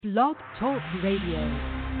Blog Talk Radio.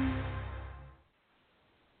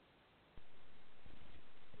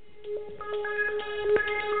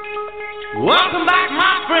 Welcome back,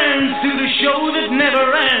 my friends, to the show that never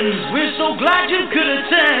ends. We're so glad you could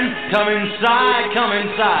attend. Come inside, come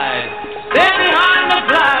inside. There behind the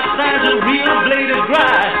glass stands a real blade of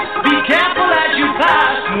grass. Be careful as you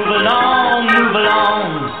pass. Move along, move along.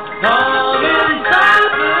 Come inside,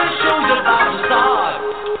 the show's about to start.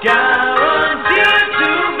 Guaranteed to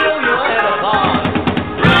blow your head apart.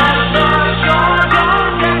 Rest assured,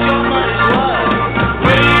 don't get your money's worth.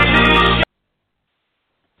 Really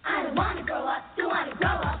I don't wanna grow up, don't wanna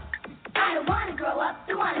grow up. I don't wanna grow up,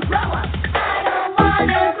 don't wanna grow up. I don't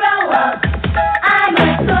wanna grow up. I'm a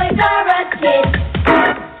Toys R Us kid.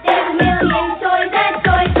 There's a million toys at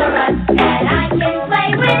Toys R Us that I can play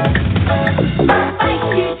with. Bike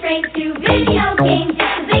to train to video games, it's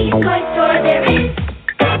the biggest toy store there is.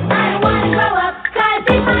 I don't wanna grow up, 'cause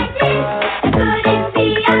if I did, I couldn't be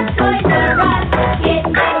a Toys R Us kid.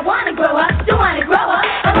 I don't wanna grow up, don't wanna grow up.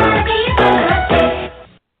 I wanna be a Toys R Us kid.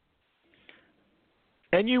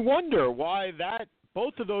 And you wonder why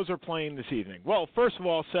both of those are playing this evening. Well, first of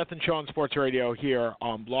all, Seth and Sean Sports Radio here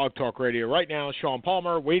on Blog Talk Radio. Right now, Sean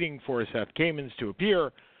Palmer waiting for Seth Kamens to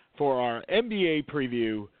appear for our NBA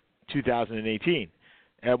preview 2018.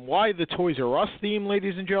 And why the Toys R Us theme,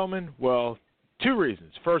 ladies and gentlemen? Well, two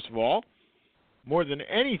reasons. First of all, more than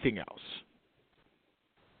anything else,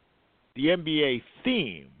 the NBA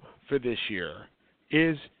theme for this year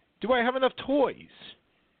is, do I have enough toys?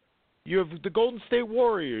 You have the Golden State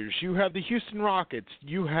Warriors, you have the Houston Rockets,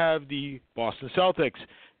 you have the Boston Celtics,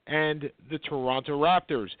 and the Toronto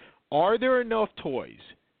Raptors. Are there enough toys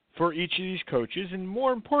for each of these coaches? And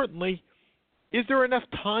more importantly, is there enough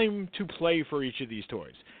time to play for each of these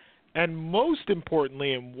toys? And most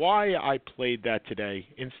importantly, and why I played that today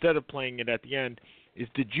instead of playing it at the end, is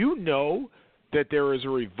did you know that there is a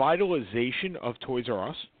revitalization of Toys R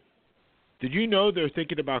Us? Did you know they're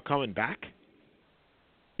thinking about coming back?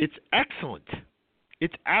 It's excellent.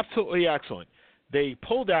 It's absolutely excellent. They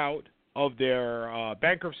pulled out of their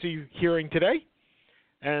bankruptcy hearing today,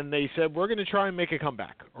 and they said, we're going to try and make a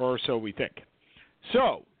comeback, or so we think.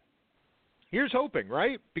 So, here's hoping,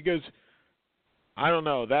 right? Because, I don't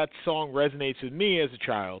know, that song resonates with me as a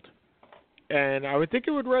child, and I would think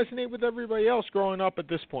it would resonate with everybody else growing up at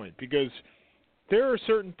this point, because there are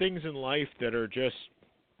certain things in life that are just,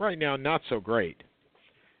 right now, not so great.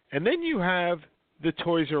 And then you have the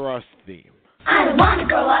Toys R Us theme. I don't wanna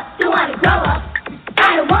grow up, don't wanna grow up.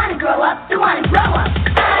 I don't wanna grow up, don't wanna grow up.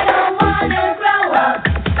 I don't wanna grow up.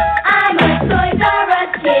 I'm a Toys R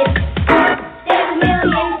Us kid. There's a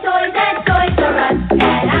million toys at Toys R Us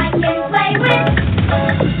that I can play with.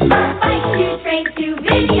 Bike to train to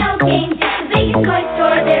video games, it's the biggest toy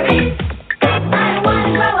store there is. I don't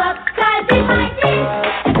wanna grow up, 'cause if I did,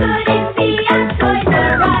 I couldn't be a Toys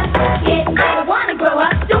R Us kid. I don't wanna grow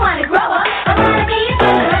up, don't wanna grow up. I wanna be a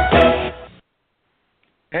Toys R Us kid.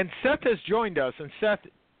 And Seth has joined us, and Seth,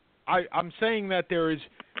 I'm saying that there is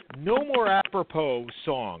no more apropos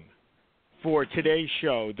song for today's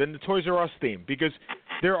show than the Toys R Us theme, because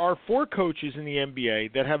there are 4 coaches in the NBA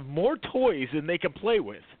that have more toys than they can play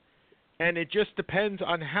with, and it just depends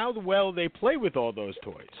on how well they play with all those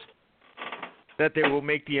toys that they will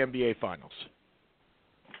make the NBA Finals.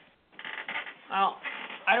 Well,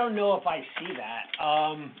 I don't know if I see that.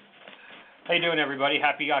 How you doing, everybody?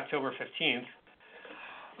 Happy October 15th.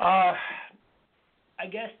 I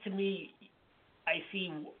guess to me, I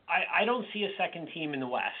don't see a second team in the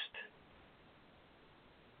West.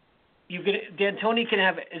 D'Antoni can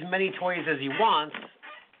have as many toys as he wants.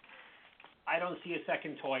 I don't see a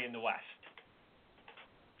second toy in the West.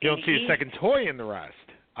 You don't see a second toy in the West.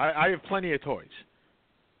 I have plenty of toys.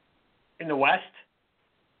 In the West?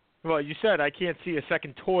 Well, you said I can't see a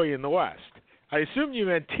second toy in the West. I assume you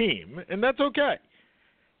meant team, and that's okay.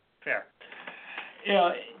 Fair. You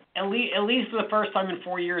know, at least for the first time in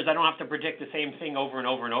 4 years, I don't have to predict the same thing over and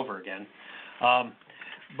over and over again.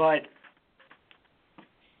 But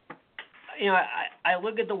you know, I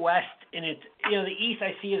look at the West, and it's, you know, the East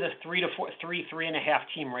I see as a 3.5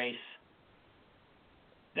 team race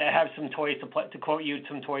that have some toys to play. To quote you,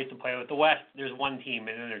 some toys to play with. The West, there's one team,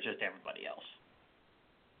 and then there's just everybody else.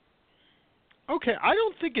 Okay, I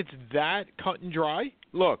don't think it's that cut and dry.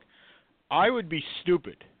 Look, I would be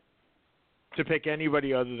stupid to pick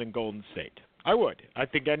anybody other than Golden State. I would. I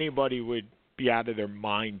think anybody would be out of their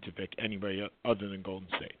mind to pick anybody other than Golden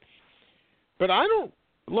State. But I don't.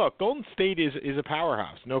 Look, Golden State is a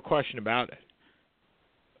powerhouse, no question about it.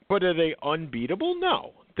 But are they unbeatable?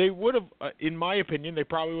 No. They would have, in my opinion, they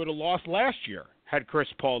probably would have lost last year had Chris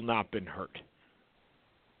Paul not been hurt.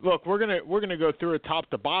 look, we're gonna go through it top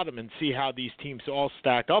to bottom and see how these teams all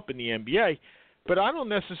stack up in the NBA. But I don't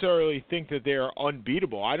necessarily think that they are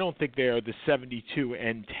unbeatable. I don't think they are the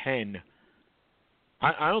 72-10.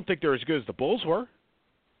 I don't think they're as good as the Bulls were.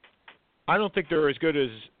 I don't think they're as good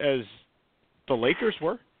as the Lakers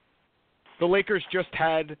were. The Lakers just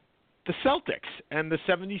had the Celtics and the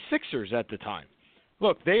 76ers at the time.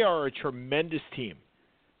 Look, they are a tremendous team.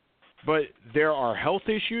 But there are health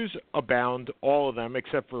issues abound, all of them,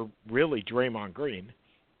 except for really Draymond Green.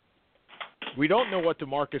 We don't know what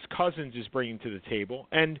DeMarcus Cousins is bringing to the table,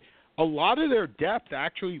 and a lot of their depth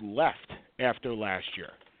actually left after last year.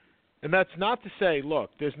 And that's not to say, look,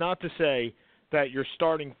 there's not to say that you're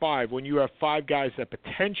starting five when you have five guys that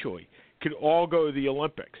potentially could all go to the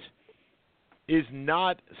Olympics is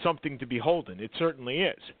not something to beholden. It certainly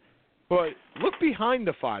is. But look behind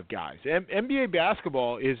the five guys. NBA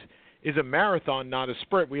basketball is a marathon, not a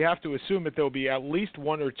sprint. We have to assume that there will be at least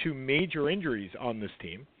one or two major injuries on this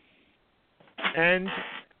team. And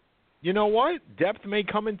you know what? Depth may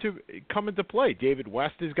come into play. David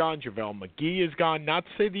West is gone. JaVale McGee is gone. Not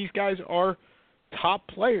to say these guys are top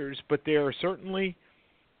players, but they are certainly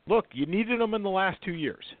 – look, you needed them in the last 2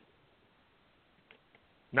 years.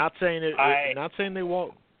 Not saying not saying they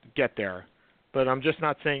won't get there, but I'm just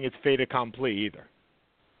not saying it's fait accompli either.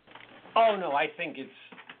 Oh no, I think it's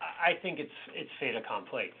fait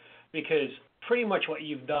accompli because pretty much what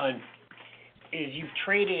you've done is you've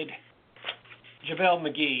traded JaVale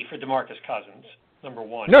McGee for DeMarcus Cousins, number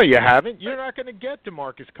one. No, you haven't. You're not going to get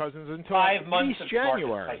DeMarcus Cousins until 5 at months least of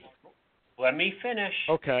January. Let me finish.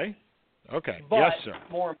 Okay. But yes, sir.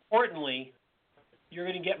 More importantly, you're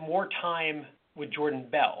going to get more time with Jordan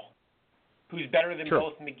Bell, who's better than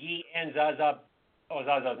both McGee and Zaza. Oh,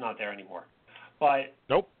 Zaza's not there anymore. But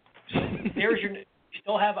nope. You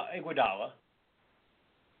still have Iguodala.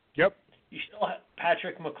 Yep. You still have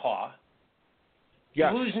Patrick McCaw.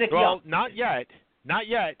 Yes. Who's Nick Young? Young? Not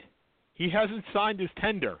yet. He hasn't signed his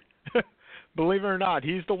tender. Believe it or not,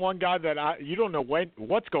 he's the one guy that you don't know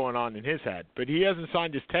what's going on in his head, but he hasn't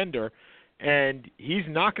signed his tender, and he's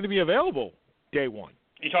not going to be available day one.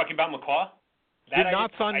 You talking about McCaw? Did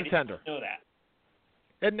not sign the tender. I didn't know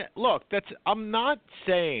that. And look, I'm not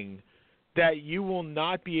saying that you will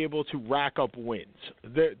not be able to rack up wins.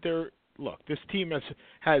 Look, this team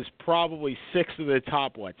has probably 6 of the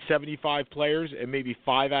top 75 players, and maybe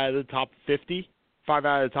 5 out of the top 50, 5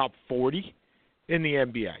 out of the top 40 in the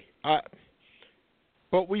NBA.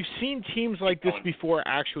 But we've seen teams like this before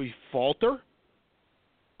actually falter.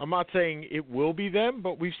 I'm not saying it will be them,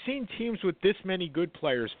 but we've seen teams with this many good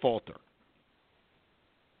players falter.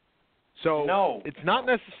 So no, it's not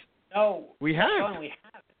necessary. No, we have. We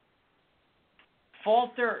haven't.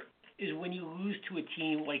 Falter is when you lose to a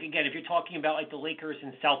team, like, again, if you're talking about like the Lakers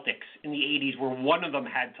and Celtics in the 80s where one of them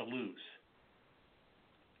had to lose.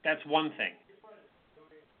 That's one thing.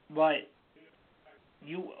 But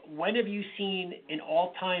when have you seen an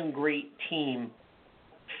all-time great team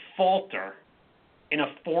falter in a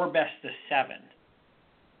 4 best of 7?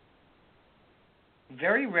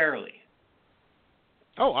 Very rarely.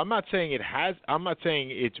 Oh, I'm not saying it has. I'm not saying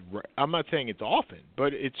it's often,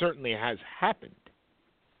 but it certainly has happened.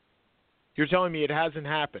 You're telling me it hasn't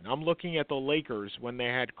happened. I'm looking at the Lakers when they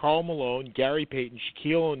had Karl Malone, Gary Payton,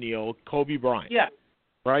 Shaquille O'Neal, Kobe Bryant. Yeah.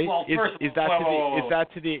 Right? Well, Is that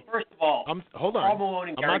to the? First of all, hold on. Karl Malone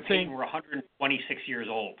and Gary Payton were 126 years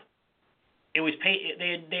old. It was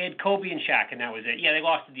they had Kobe and Shaq, and that was it. Yeah, they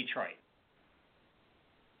lost to Detroit,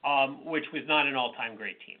 which was not an all-time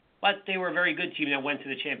great team, but they were a very good team that went to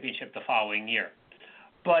the championship the following year.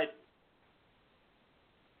 But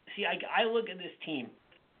see, I look at this team,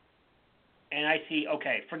 and I see,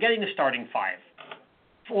 okay, forgetting the starting 5,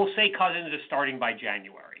 we'll say Cousins is starting by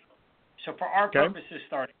January. So for our purposes,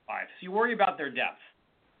 starting 5. So you worry about their depth.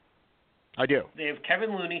 I do. They have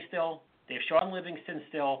Kevin Looney still. They have Sean Livingston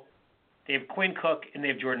still. They have Quinn Cook, and they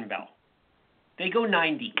have Jordan Bell. They go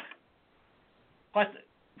 9 deep. Plus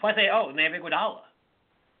and they have Iguodala.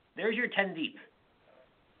 There's your 10 deep.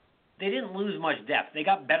 They didn't lose much depth. They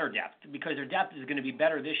got better depth because their depth is going to be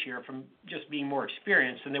better this year from just being more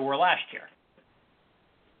experienced than they were last year.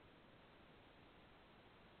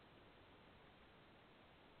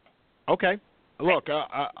 Okay. Look,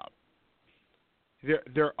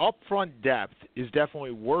 their upfront depth is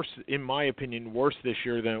definitely worse, in my opinion, worse this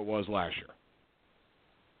year than it was last year.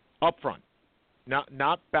 Upfront,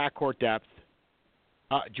 not backcourt depth.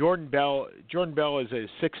 Jordan Bell is a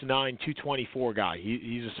 6'9", 224 guy.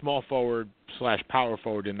 He's a small forward / power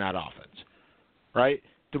forward in that offense, right?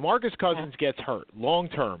 DeMarcus Cousins gets hurt long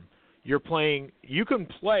term. You can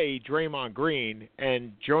play Draymond Green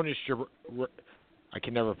and I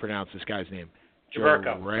can never pronounce this guy's name.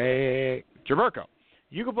 Jaburko.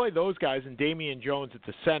 You can play those guys and Damian Jones at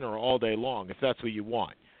the center all day long if that's what you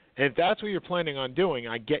want. And if that's what you're planning on doing,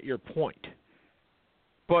 I get your point.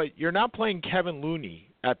 But you're not playing Kevin Looney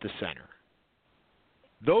at the center.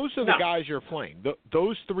 Those are the guys you're playing.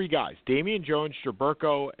 Those three guys, Damian Jones,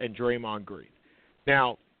 Jaburko, and Draymond Green.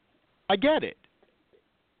 Now, I get it.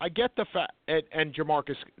 I get the fact, and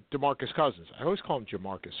DeMarcus Cousins. I always call him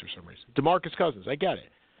Jamarcus for some reason. DeMarcus Cousins, I get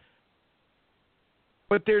it.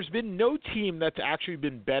 But there's been no team that's actually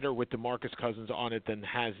been better with DeMarcus Cousins on it than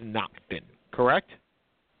has not been, correct?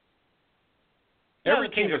 Every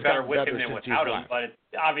teams are better with him than without him, but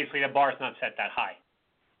obviously the bar's not set that high.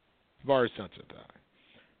 The bar is not set that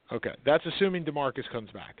high. Okay, that's assuming DeMarcus comes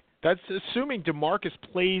back. That's assuming DeMarcus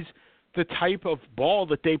plays the type of ball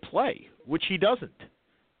that they play, which he doesn't.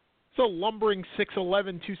 It's a lumbering 6'11",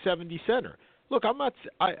 270 center. Look, I'm not.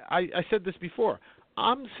 I said this before.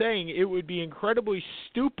 I'm saying it would be incredibly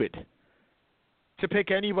stupid to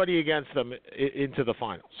pick anybody against them into the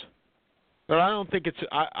finals. But I don't think it's.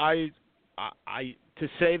 I to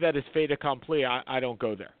say that it's fait accompli. I don't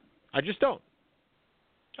go there. I just don't.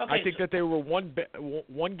 Okay, I think that they were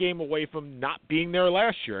one game away from not being there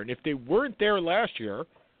last year, and if they weren't there last year,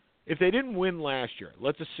 if they didn't win last year,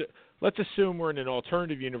 let's assume we're in an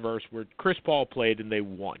alternative universe where Chris Paul played and they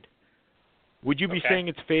won. Would you be saying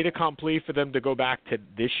it's fait accompli for them to go back to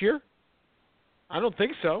this year? I don't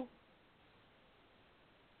think so.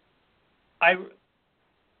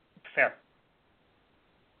 Fair.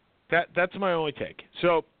 That's my only take.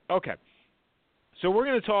 So okay. So we're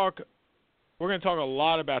going to talk a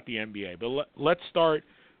lot about the NBA, but let's start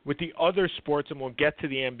with the other sports, and we'll get to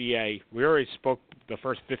the NBA. We already spoke the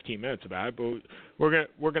first 15 minutes about it, but we're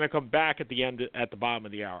going to come back at the end, at the bottom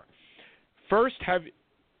of the hour. First,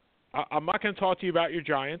 I'm not going to talk to you about your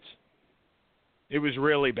Giants. It was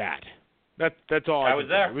really bad. That's all I was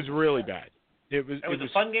there. It was really bad. It was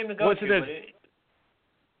a fun game to go to.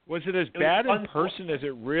 Was it as bad in person as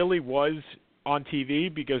it really was on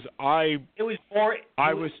TV? Because it was boring.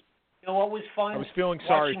 You know what was fun? I was feeling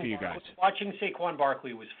sorry for you guys. Watching Saquon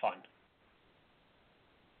Barkley was fun.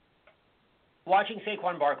 Watching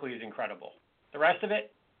Saquon Barkley is incredible. The rest of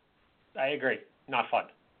it, I agree, not fun.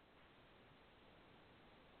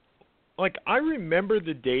 Like, I remember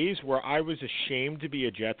the days where I was ashamed to be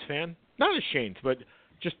a Jets fan. Not ashamed, but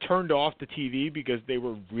just turned off the TV because they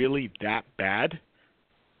were really that bad.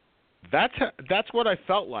 That's what I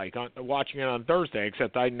felt like watching it on Thursday,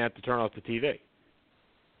 except I didn't have to turn off the TV.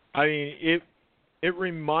 I mean, it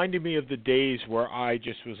reminded me of the days where I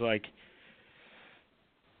just was like,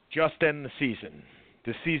 just end the season.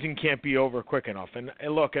 The season can't be over quick enough. And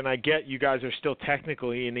look, and I get you guys are still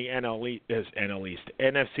technically in the NFC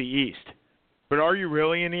East. But are you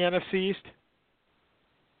really in the NFC East?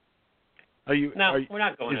 We're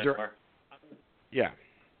not going that far. Yeah.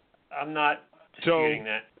 I'm not disputing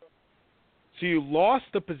that. So you lost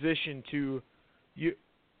the position to you.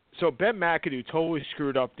 So Ben McAdoo totally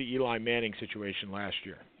screwed up the Eli Manning situation last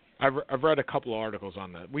year. I've read a couple of articles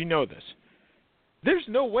on that. We know this. There's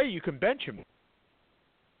no way you can bench him.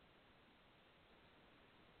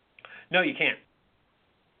 No, you can't.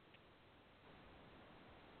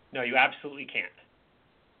 No, you absolutely can't.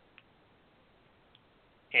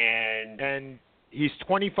 And he's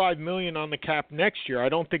 $25 million on the cap next year. I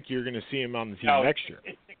don't think you're going to see him on the team next year.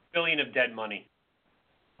 It's $6 billion of dead money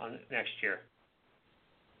on next year.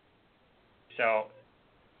 So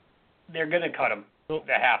they're going to cut him. They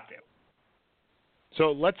have to.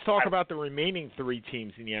 So let's talk about the remaining three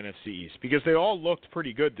teams in the NFC East, because they all looked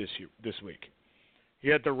pretty good this week.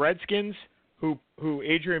 You had the Redskins, who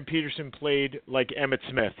Adrian Peterson played like Emmitt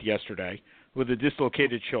Smith yesterday with a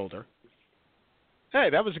dislocated shoulder. Hey,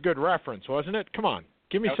 that was a good reference, wasn't it? Come on,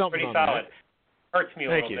 give me something pretty on solid. that. Hurts me a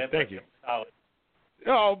little bit. Thank you. Solid.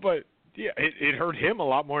 Oh, but yeah, it hurt him a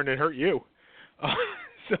lot more than it hurt you.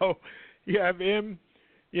 So you have him.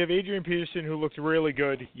 You have Adrian Peterson, who looked really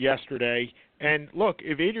good yesterday. And look,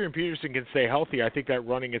 if Adrian Peterson can stay healthy, I think that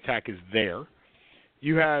running attack is there.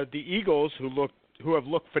 You have the Eagles, who have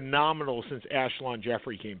looked phenomenal since Ashlon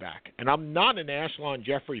Jeffrey came back. And I'm not an Ashlon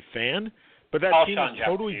Jeffrey fan, but that team is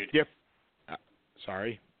totally different.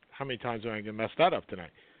 Sorry, how many times am I going to mess that up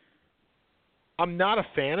tonight? I'm not a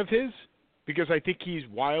fan of his because I think he's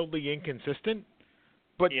wildly inconsistent.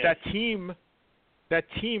 But that team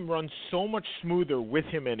runs so much smoother with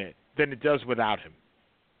him in it than it does without him,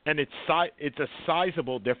 and it's a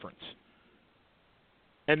sizable difference.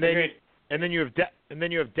 And then you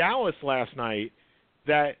have Dallas last night.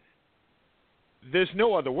 That there's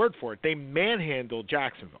no other word for it. They manhandled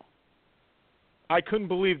Jacksonville. I couldn't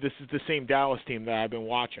believe this is the same Dallas team that I've been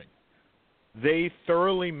watching. They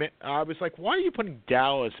thoroughly I was like, why are you putting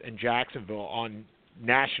Dallas and Jacksonville on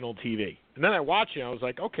national TV? And then I watched it, and I was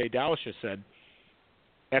like, okay, Dallas just said,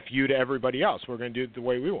 F you to everybody else. We're going to do it the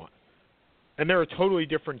way we want. And they're a totally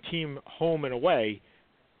different team home and away.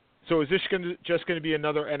 So is this just going to be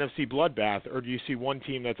another NFC bloodbath, or do you see one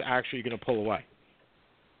team that's actually going to pull away?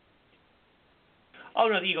 Oh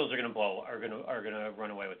no, the Eagles are going to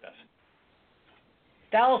run away with this.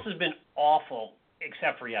 Dallas has been awful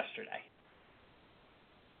except for yesterday.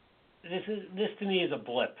 This to me is a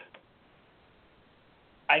blip.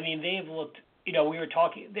 I mean, they've looked. We were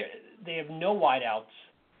talking. They have no wideouts.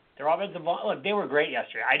 Their offensive look. They were great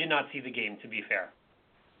yesterday. I did not see the game, to be fair.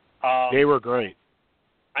 They were great.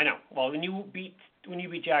 I know. Well, when you beat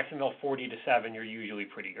Jacksonville 40-7, you're usually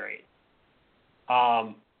pretty great.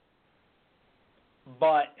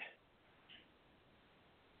 But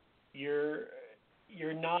you're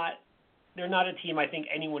not. They're not a team I think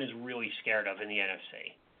anyone is really scared of in the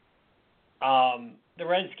NFC. The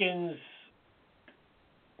Redskins,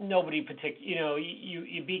 nobody particular.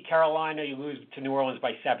 You beat Carolina, you lose to New Orleans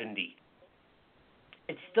by 70.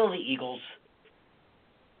 It's still the Eagles.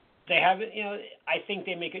 They haven't. I think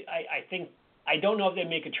they make it. I don't know if they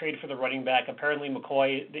make a trade for the running back. Apparently,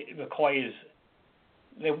 McCoy is.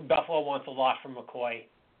 Buffalo wants a lot from McCoy,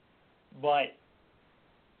 but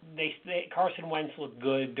Carson Wentz looked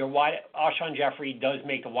good. Alshon Jeffrey does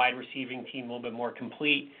make the wide receiving team a little bit more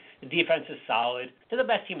complete. The defense is solid. They're the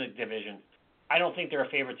best team in the division. I don't think they're a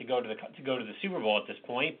favorite to go to the Super Bowl at this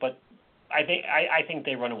point, but I think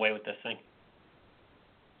they run away with this thing.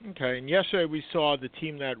 Okay, and yesterday we saw the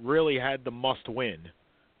team that really had the must-win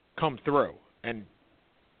come through, and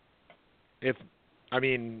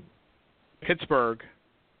Pittsburgh,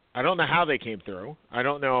 I don't know how they came through. I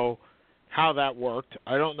don't know how that worked.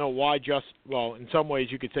 I don't know why in some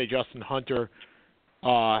ways you could say Justin Hunter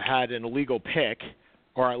had an illegal pick,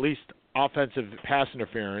 or at least offensive pass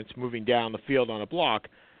interference moving down the field on a block.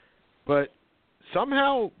 But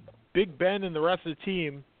somehow Big Ben and the rest of the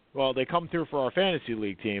team, they come through for our fantasy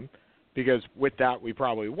league team, because with that we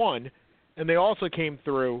probably won. And they also came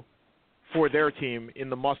through for their team in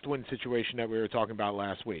the must-win situation that we were talking about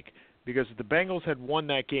last week. Because if the Bengals had won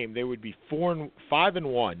that game, they would be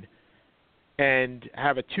 5-1 and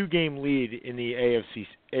have a 2-game lead in the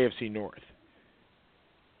AFC North.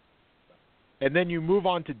 And then you move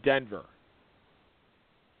on to Denver.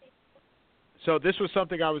 So this was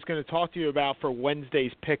something I was going to talk to you about for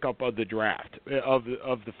Wednesday's pickup of the draft, of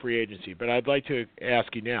the free agency. But I'd like to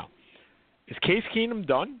ask you now, is Case Keenum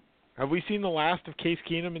done? Have we seen the last of Case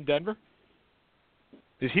Keenum in Denver?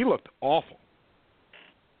 Because he looked awful.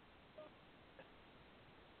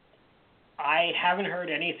 I haven't heard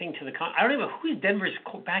anything to the I don't even know who is Denver's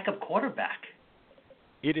backup quarterback.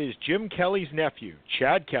 It is Jim Kelly's nephew,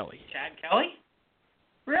 Chad Kelly. Chad Kelly?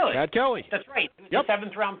 Really? Chad Kelly. That's right. He was Yep. the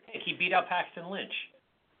 7th-round pick. He beat out Paxton Lynch.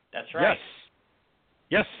 That's right.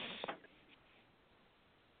 Yes.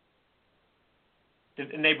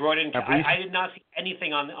 And they brought in. I did not see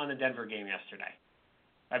anything on the Denver game yesterday.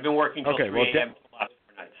 I've been working till 3 a.m. the last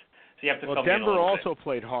 4 nights. So you have to fill me in a Denver little also bit.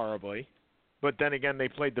 played horribly, but then again, they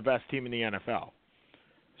played the best team in the NFL.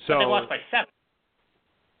 But they lost by 7.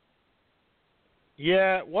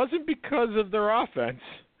 Yeah, it wasn't because of their offense.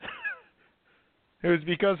 It was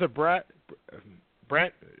because of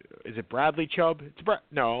is it Bradley Chubb?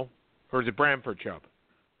 No, or is it Bramford Chubb?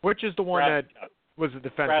 Which is the one that was the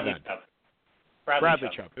defensive end? Bradley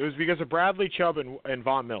Chubb. It was because of Bradley Chubb and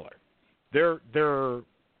Von Miller. They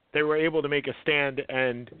were able to make a stand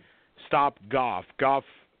and stop Goff. Goff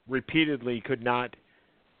repeatedly could not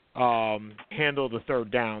handle the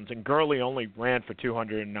third downs, and Gurley only ran for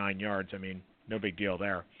 209 yards. I mean, no big deal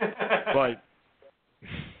there.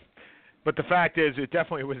 But the fact is, it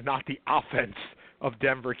definitely was not the offense of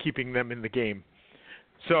Denver keeping them in the game.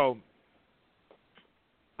 So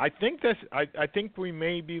I think we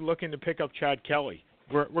may be looking to pick up Chad Kelly.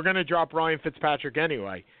 We're going to drop Ryan Fitzpatrick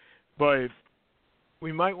anyway, but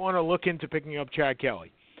we might want to look into picking up Chad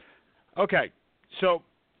Kelly. Okay, so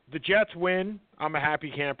the Jets win. I'm a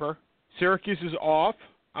happy camper. Syracuse is off.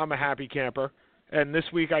 I'm a happy camper. And this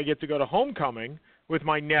week I get to go to homecoming with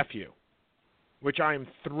my nephew, which I am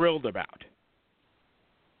thrilled about,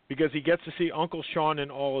 because he gets to see Uncle Sean in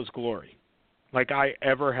all his glory, like I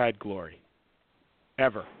ever had glory,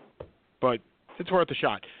 ever. But it's worth a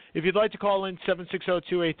shot. If you'd like to call in,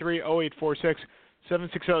 760-283-0846,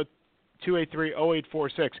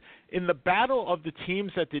 760-283-0846. In the battle of the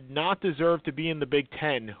teams that did not deserve to be in the Big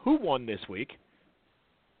Ten, who won this week?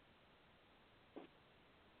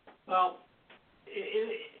 Well,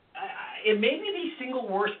 it may be the single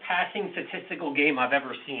worst passing statistical game I've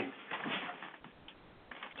ever seen.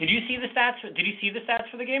 Did you see the stats? Did you see the stats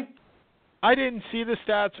for the game? I didn't see the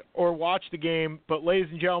stats or watch the game, but ladies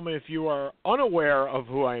and gentlemen, if you are unaware of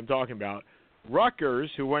who I am talking about, Rutgers,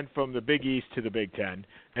 who went from the Big East to the Big Ten,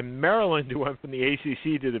 and Maryland, who went from the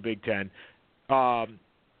ACC to the Big Ten,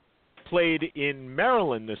 played in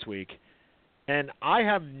Maryland this week. And I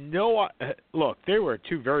have no – look, they were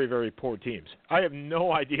two very, very poor teams. I have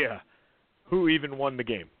no idea who even won the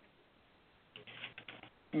game.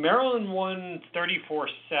 Maryland won 34-7.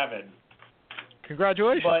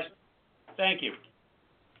 Congratulations. But thank you.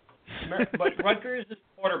 But Rutgers'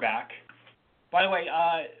 quarterback – by the way,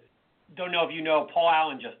 don't know if you know, Paul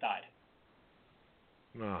Allen just died.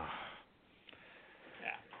 Oh.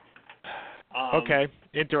 Yeah. Okay,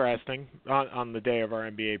 interesting. On the day of our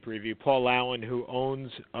NBA preview, Paul Allen, who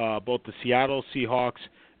owns both the Seattle Seahawks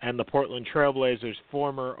and the Portland Trailblazers,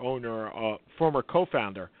 former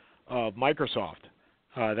co-founder of Microsoft.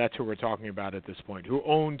 That's who we're talking about at this point, who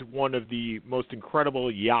owned one of the most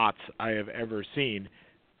incredible yachts I have ever seen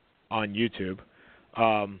on YouTube.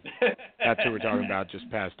 That's who we're talking about, just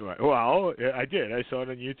passed away. Well, I did. I saw it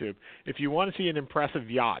on YouTube. If you want to see an impressive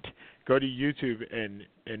yacht, go to YouTube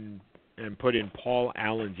and put in Paul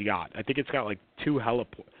Allen's yacht. I think it's got like 2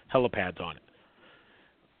 helipads on it.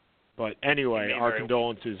 But anyway, our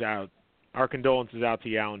condolences out. Our condolences out to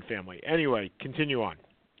the Allen family. Anyway, continue on.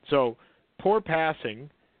 So poor passing.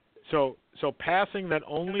 So passing that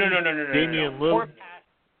only Damian Lillard. Poor pass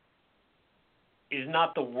is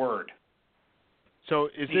not the word. So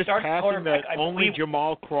is this passing that only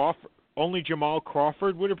Jamal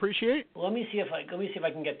Crawford would appreciate? Let me see if I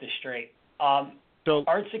can get this straight. Art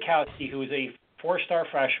Sikowski, who is a 4-star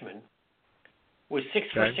freshman, was 6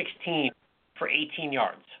 for 16 for 18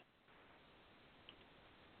 yards.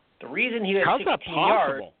 The reason he had 16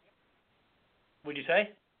 yards. What'd you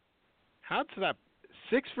say? How's that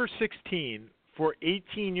 6 for 16 for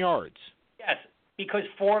 18 yards? Yes, because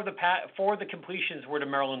 4 of the completions were to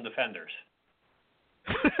Maryland defenders.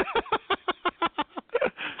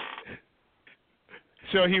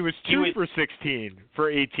 So he was 2 for 16 for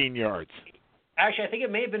 18 yards. Actually, I think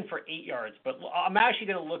it may have been for 8 yards, but I'm actually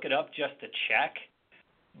going to look it up just to check.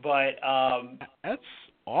 But that's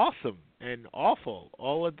awesome and awful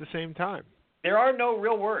all at the same time. There are no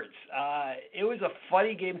real words. It was a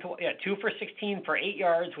funny game to 2 for 16 for 8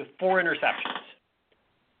 yards with 4 interceptions.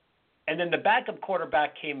 And then the backup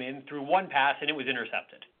quarterback came in, threw 1 pass, and it was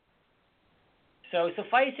intercepted. So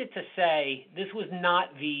suffice it to say, this was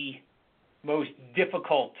not the most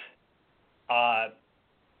difficult.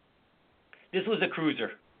 This was a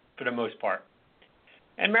cruiser for the most part.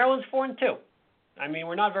 And Maryland's 4-2. I mean,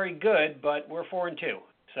 we're not very good, but we're 4-2.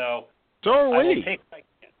 So are we. I will take.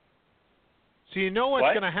 So you know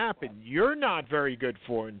what's going to happen. You're not very good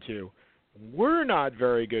 4-2. We're not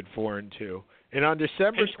very good 4-2. And on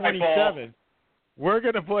December 27th, we're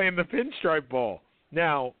going to play in the Pinstripe Bowl.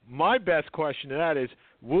 Now, my best question to that is,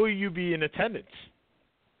 will you be in attendance?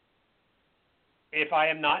 If I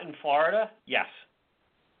am not in Florida, yes.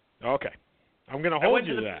 Okay. I'm going to hold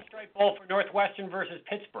you to that. I went to the Pinstripe Bowl for Northwestern versus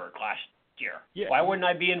Pittsburgh last year. Yeah. Why wouldn't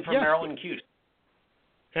I be in for Maryland Cuse?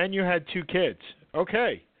 And you had 2 kids.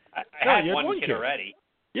 Okay. I had one kid already.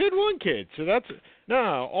 You had 1 kid, so that's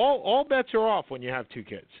no. All bets are off when you have 2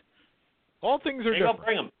 kids. All things are different. I'll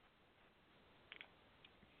bring them.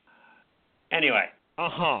 Anyway.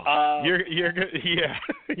 You're good. Yeah.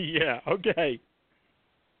 Yeah. Okay.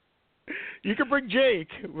 You can bring Jake.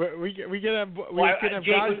 We can have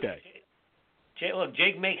guys day.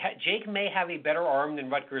 Jake may have a better arm than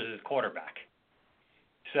Rutgers' quarterback.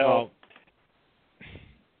 So. Well,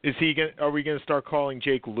 is he? Are we going to start calling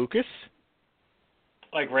Jake Lucas?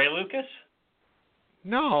 Like Ray Lucas?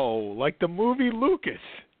 No, like the movie Lucas.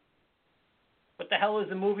 What the hell is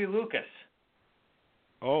the movie Lucas?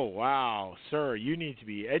 Oh, wow. Sir, you need to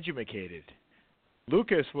be educated.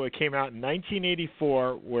 Lucas came out in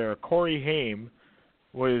 1984 where Corey Haim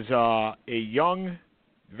was a young,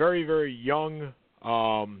 very, very young,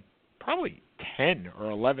 probably 10 or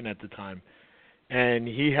 11 at the time, and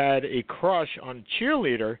he had a crush on a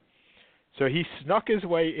cheerleader, so he snuck his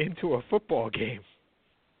way into a football game.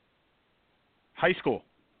 High school.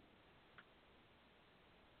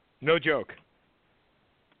 No joke.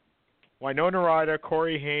 Winona Ryder,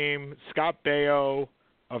 Corey Haim, Scott Baio,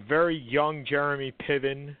 a very young Jeremy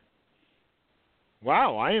Piven.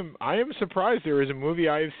 Wow, I am surprised there is a movie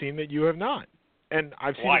I have seen that you have not, and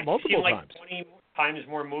I've seen it multiple times. You've seen like 20 times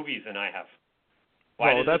more movies than I have.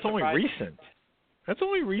 Well, that's only recent. That's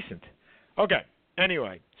only recent. Okay.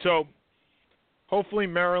 Anyway, so hopefully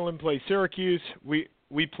Maryland plays Syracuse.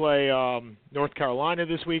 we play North Carolina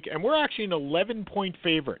this week, and we're actually an 11-point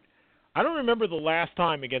favorite. I don't remember the last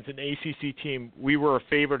time against an ACC team we were a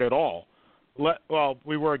favorite at all. Well,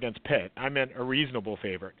 we were against Pitt. I meant a reasonable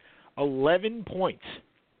favorite. 11 points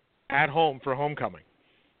at home for homecoming.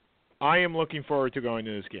 I am looking forward to going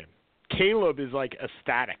to this game. Caleb is like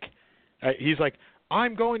ecstatic. He's like,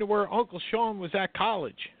 I'm going to where Uncle Sean was at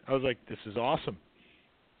college. I was like, this is awesome.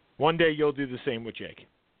 One day you'll do the same with Jake.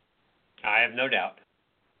 I have no doubt.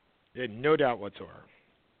 No doubt whatsoever.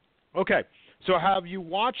 Okay, so have you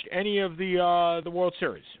watched any of the World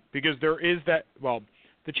Series? Because there is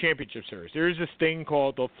the Championship Series. There is this thing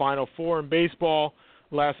called the Final Four in baseball.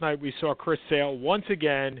 Last night we saw Chris Sale once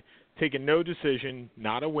again take a no decision,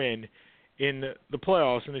 not a win, in the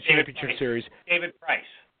playoffs in the Championship Series. David Price.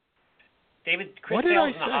 Chris what did Sale's I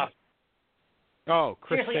in the say? hospital. Oh,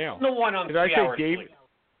 Chris Seriously, Sale. The one on did I 3 say hours David? sleep.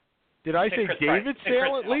 Did I say Chris David Price.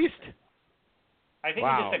 Sale at least? I think you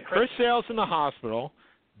Wow. just said Chris Sale's in the hospital.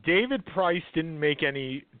 David Price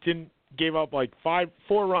gave up like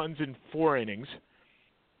 4 runs in 4 innings,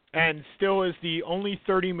 and still is the only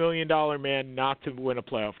 $30 million man not to win a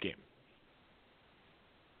playoff game.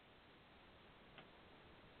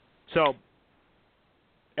 So,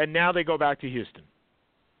 and now they go back to Houston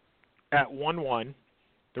at 1-1.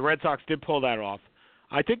 The Red Sox did pull that off.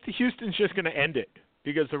 I think the Houston's just going to end it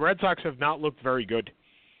because the Red Sox have not looked very good,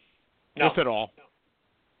 if at all.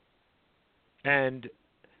 And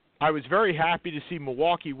I was very happy to see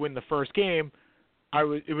Milwaukee win the first game.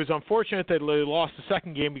 It was unfortunate that they lost the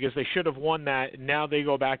second game because they should have won that. And now they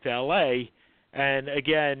go back to L.A., and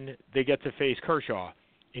again, they get to face Kershaw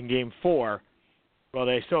in Game 4. Well,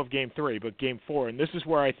 they still have Game 3, but Game 4. And this is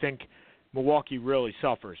where I think Milwaukee really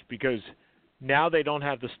suffers because now they don't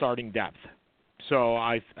have the starting depth. So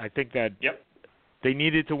I think that they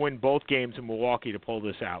needed to win both games in Milwaukee to pull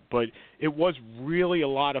this out. But it was really a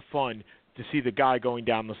lot of fun to see the guy going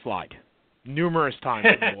down the slide numerous times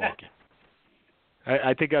in Milwaukee.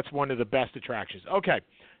 I think that's one of the best attractions. Okay,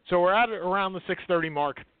 so we're at around the 6:30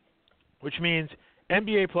 mark, which means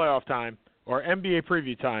NBA playoff time or NBA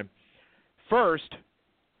preview time. First,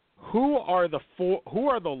 who are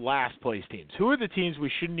the last place teams? Who are the teams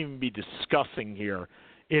we shouldn't even be discussing here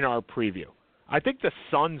in our preview? I think the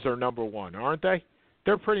Suns are number 1, aren't they?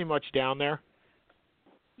 They're pretty much down there.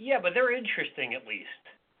 Yeah, but they're interesting at least.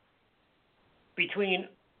 Between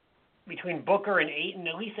Booker and Ayton,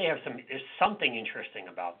 at least there's something interesting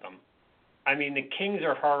about them. I mean, the Kings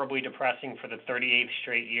are horribly depressing for the 38th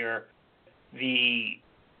straight year. The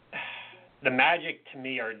Magic, to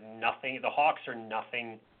me, are nothing. The Hawks are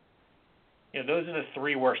nothing. You know, those are the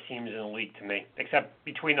 3 worst teams in the league to me. Except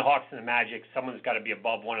between the Hawks and the Magic, someone's got to be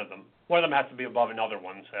above one of them. One of them has to be above another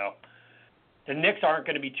one. So the Knicks aren't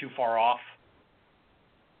going to be too far off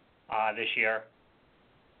this year.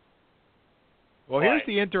 Well, here's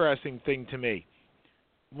the interesting thing to me.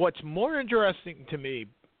 What's more interesting to me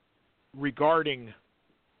regarding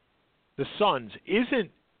the Suns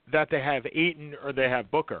isn't that they have Ayton or they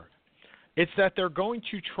have Booker. It's that they're going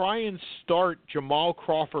to try and start Jamal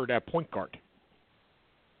Crawford at point guard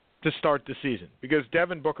to start the season because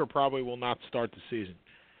Devin Booker probably will not start the season.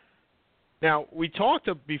 Now, we talked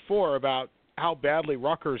before about how badly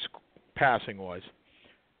Rutgers' passing was.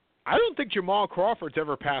 I don't think Jamal Crawford's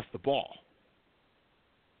ever passed the ball.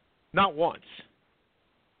 Not once.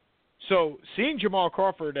 So seeing Jamal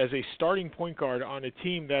Crawford as a starting point guard on a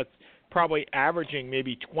team that's probably averaging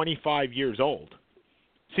maybe 25 years old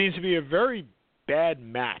seems to be a very bad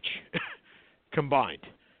match combined.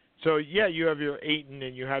 So, yeah, you have your Ayton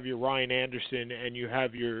and you have your Ryan Anderson and you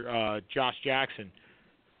have your Josh Jackson.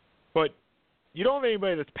 But you don't have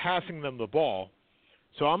anybody that's passing them the ball.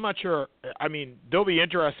 So I'm not sure. I mean, they'll be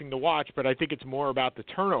interesting to watch, but I think it's more about the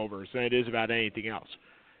turnovers than it is about anything else.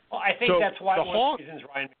 Well, I think that's why one of the reasons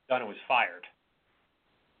Ryan McDonough was fired.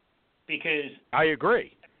 Because I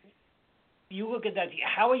agree. You look at that.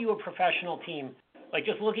 How are you a professional team? Like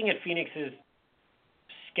just looking at Phoenix's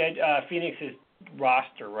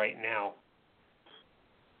roster right now.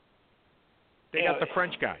 They got the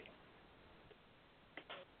French guy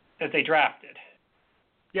that they drafted.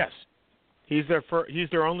 Yes, he's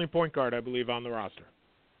their only point guard, I believe, on the roster.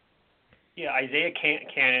 Yeah, Isaiah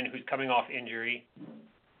Cannon, who's coming off injury.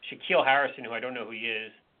 Shaquille Harrison, who I don't know who he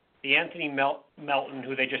is. The Anthony Melton,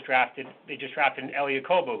 who they just drafted. They just drafted Elie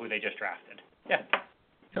Kobo, who they just drafted. Yeah.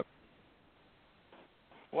 Yep.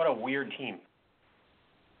 What a weird team.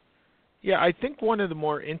 Yeah, I think one of the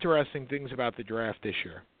more interesting things about the draft this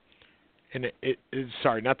year, and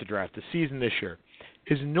the season this year,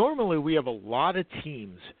 is normally we have a lot of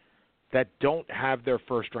teams that don't have their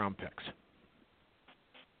first-round picks.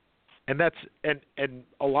 and that's and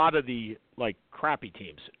a lot of the like crappy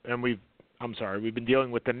teams, and we've been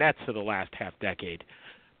dealing with the Nets for the last half decade,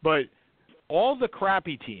 but all the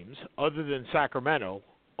crappy teams other than Sacramento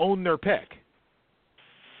own their pick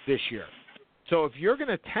this year. So if you're going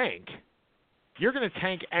to tank,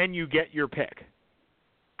 and you get your pick.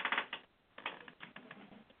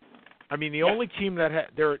 I mean, the only team that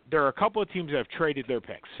there are a couple of teams that have traded their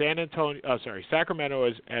picks.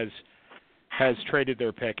 Sacramento has traded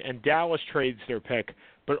their pick, and Dallas trades their pick,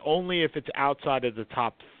 but only if it's outside of the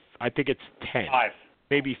top. I think it's 10, 5,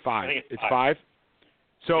 maybe 5. I think it's 5.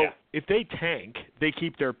 So yeah. If they tank, they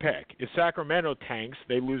keep their pick. If Sacramento tanks,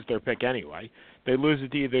 they lose their pick anyway. They lose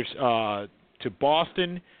it either to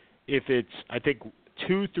Boston, if it's I think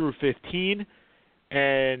 2 through 15.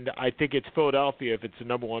 And I think it's Philadelphia if it's the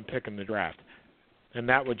number 1 pick in the draft. And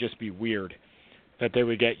that would just be weird that they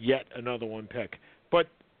would get yet another 1 pick. But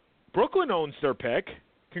Brooklyn owns their pick.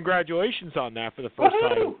 Congratulations on that for the first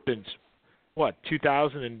time since,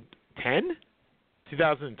 2010?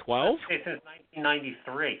 2012? Since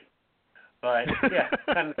 1993. But, yeah,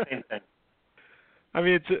 kind of the same thing. I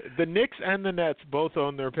mean, the Knicks and the Nets both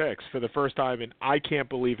own their picks for the first time in I can't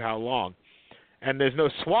believe how long. And there's no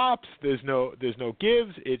swaps, there's no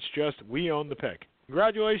gives. It's just we own the pick.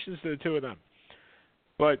 Congratulations to the two of them.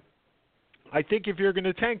 But I think if you're going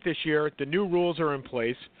to tank this year, the new rules are in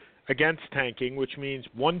place against tanking, which means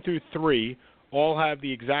 1 through 3 all have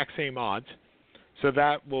the exact same odds. So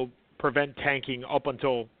that will prevent tanking up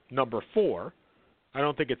until number 4. I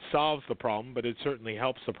don't think it solves the problem, but it certainly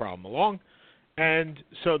helps the problem along. And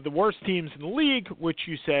so the worst teams in the league, which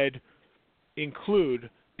you said include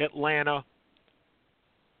Atlanta,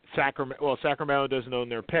 Sacramento. Well, Sacramento doesn't own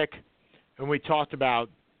their pick, and we talked about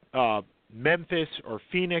Memphis or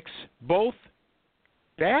Phoenix, both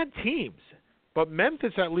bad teams, but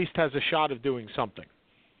Memphis at least has a shot of doing something.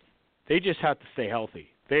 They just have to stay healthy.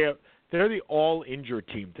 They're the all-injured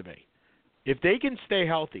team to me. If they can stay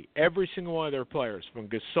healthy, every single one of their players, from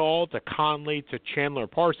Gasol to Conley to Chandler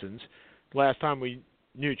Parsons, last time we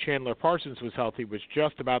knew Chandler Parsons was healthy was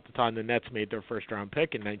just about the time the Nets made their first-round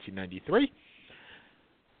pick in 1993.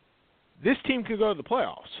 This team could go to the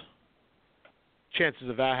playoffs. Chances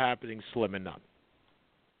of that happening slim and none.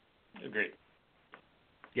 Agreed.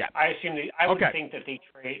 Yeah. I would think that they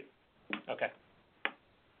trade. Okay.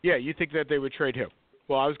 Yeah, you think that they would trade who?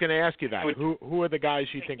 Well, I was going to ask you that. Who are the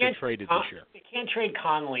guys you think are traded this year? They can't trade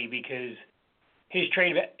Conley because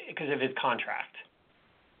of his contract.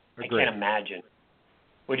 Agreed. I can't imagine.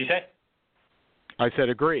 What'd you say? I said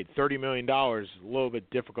agreed. $30 million is a little bit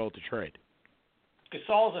difficult to trade.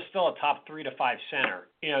 Gasol's is still a top 3 to 5 center.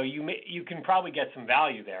 You know, you can probably get some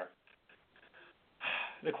value there.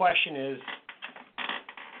 The question is,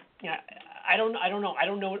 I don't know. I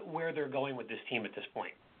don't know where they're going with this team at this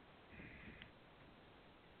point.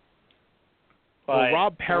 But well,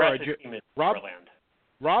 Rob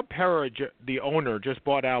Perra, the owner, just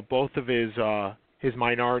bought out both of his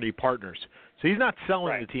minority partners, so he's not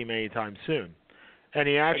selling the team anytime soon. And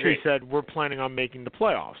he actually said we're planning on making the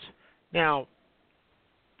playoffs. Now,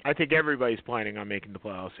 I think everybody's planning on making the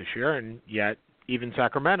playoffs this year, and yet even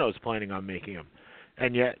Sacramento is planning on making them.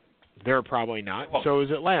 And yet they're probably not. So is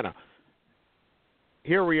Atlanta.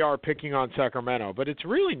 Here we are picking on Sacramento, but it's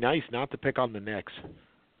really nice not to pick on the Knicks.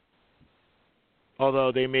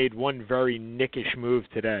 Although they made one very Knickish move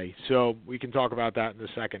today. So we can talk about that in a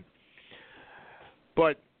second.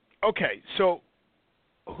 But, okay, so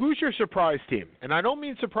who's your surprise team? And I don't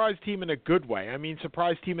mean surprise team in a good way. I mean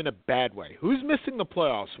surprise team in a bad way. Who's missing the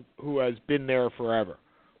playoffs who has been there forever?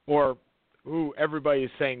 Or who everybody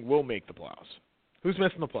is saying will make the playoffs? Who's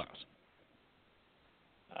missing the playoffs?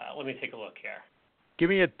 Let me take a look here. Give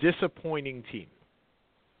me a disappointing team.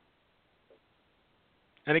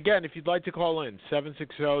 And again, if you'd like to call in,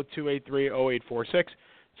 760-283-0846,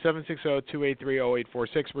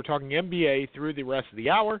 760-283-0846. We're talking NBA through the rest of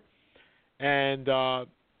the hour. And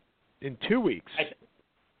in 2 weeks,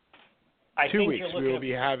 we will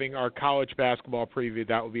be having our college basketball preview.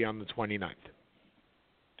 That will be on the 29th.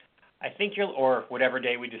 I think or whatever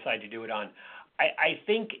day we decide to do it on. I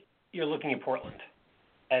think you're looking at Portland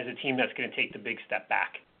as a team that's going to take the big step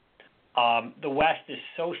back. The West is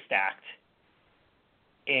so stacked.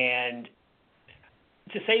 And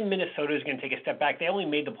to say Minnesota is going to take a step back, they only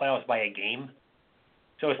made the playoffs by a game.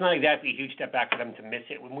 So it's not exactly a huge step back for them to miss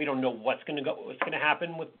it when we don't know what's going to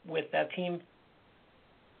happen with that team.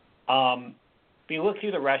 If you look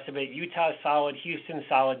through the rest of it, Utah's solid, Houston's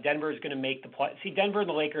solid, Denver's going to make the play. See, Denver and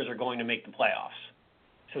the Lakers are going to make the playoffs.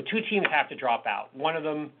 So 2 teams have to drop out. One of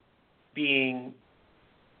them being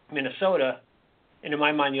Minnesota, and in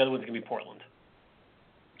my mind, the other one's going to be Portland.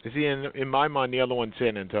 Is he in my mind? The other one's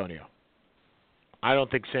San Antonio. I don't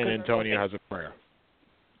think San Antonio has a player.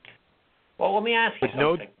 Well, let me ask you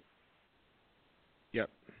something. Yep.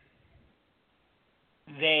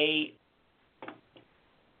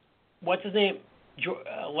 What's his name?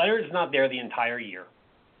 Leonard's not there the entire year.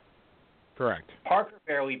 Correct. Parker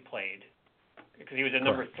barely played because he was a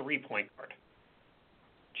number 3 point guard.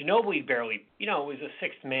 Ginobili barely, was a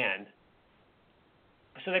sixth man.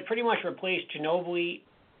 So they pretty much replaced Ginobili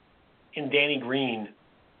and Danny Green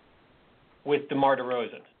with DeMar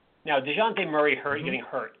DeRozan. Now, DeJounte Murray getting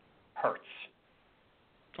hurt hurts.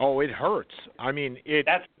 Oh, it hurts. I mean,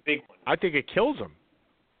 that's the big one. I think it kills them.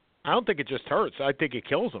 I don't think it just hurts. I think it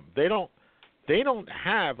kills them. They don't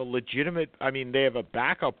have a legitimate. I mean, they have a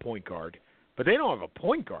backup point guard, but they don't have a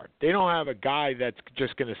point guard. They don't have a guy that's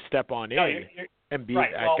just going to step on in and be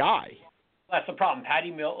that guy. That's the problem.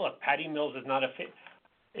 Patty Mills is not a fit.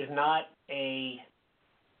 Is not a.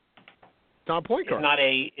 It's not a point guard.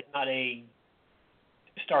 It's not a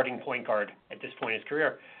starting point guard at this point in his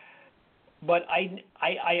career. But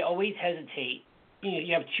I always hesitate.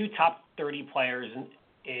 You have 2 top 30 players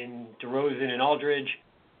in DeRozan and Aldridge.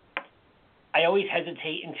 I always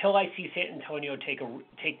hesitate until I see San Antonio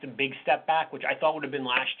take the big step back, which I thought would have been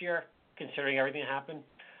last year, considering everything that happened.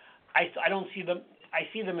 I don't see them. I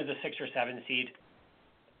see them as a 6 or 7 seed.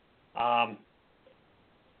 I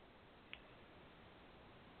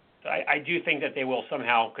do think that they will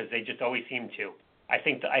somehow, because they just always seem to. I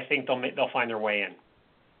think they'll find their way in.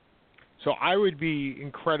 So I would be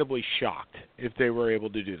incredibly shocked if they were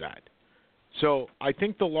able to do that. So I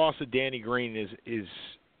think the loss of Danny Green is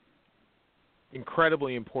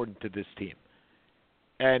incredibly important to this team.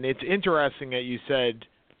 And it's interesting that you said,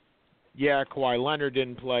 yeah, Kawhi Leonard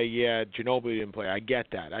didn't play, yeah, Ginobili didn't play. I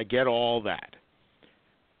get that. I get all that.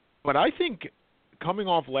 But I think coming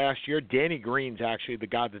off last year, Danny Green's actually the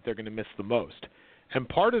guy that they're going to miss the most. And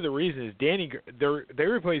part of the reason is they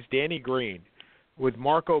replaced Danny Green with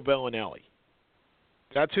Marco Bellinelli.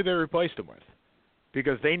 That's who they replaced him with,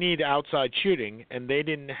 because they need outside shooting, and they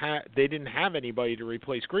didn't have anybody to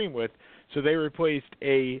replace Green with, so they replaced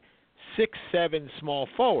a 6'7" small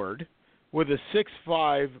forward with a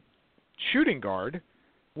 6'5" shooting guard,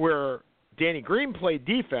 where Danny Green played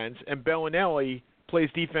defense and Bellinelli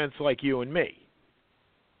plays defense like you and me.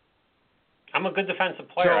 I'm a good defensive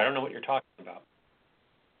player. I don't know what you're talking about.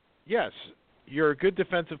 Yes, you're a good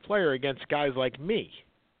defensive player against guys like me.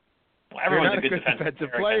 Well, everyone's a good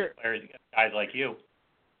defensive player against guys like you.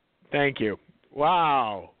 Thank you.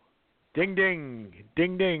 Wow. Ding, ding.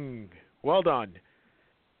 Ding, ding. Well done.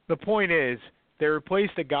 The point is, they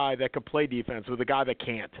replaced a guy that could play defense with a guy that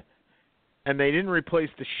can't. And they didn't replace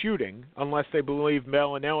the shooting unless they believe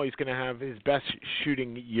Bellinelli's going to have his best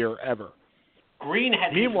shooting year ever. Green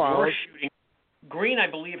had his worst shooting. Green, I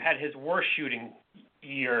believe, had his worst shooting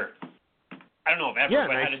year. I don't know if ever. Yeah,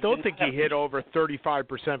 but and I still think he hit over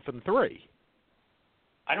 35% from 3.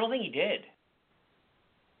 I don't think he did.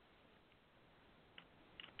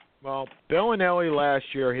 Well, Bellinelli last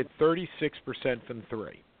year hit 36% from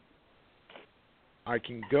 3. I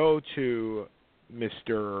can go to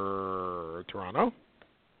Mr. Toronto.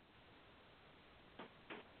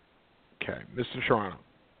 Okay, Mr. Toronto.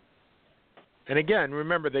 And again,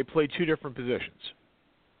 remember, they play 2 different positions.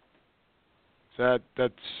 So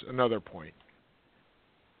that's another point.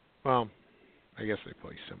 Well, I guess they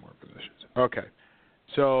play similar positions. Okay.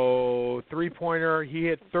 So, three-pointer, he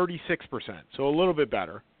hit 36%, so a little bit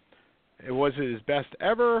better. It wasn't his best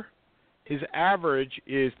ever. His average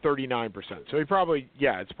is 39%. So it's probably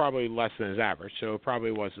less than his average, so it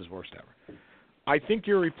probably was his worst ever. I think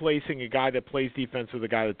you're replacing a guy that plays defense with a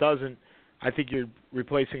guy that doesn't. I think you're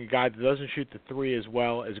replacing a guy that doesn't shoot the 3 as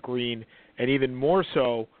well as Green, and even more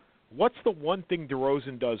so, what's the one thing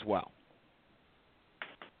DeRozan does well?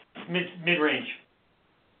 Mid-range.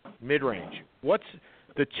 Mid-range. What's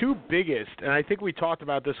the 2 biggest, and I think we talked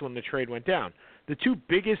about this when the trade went down, the 2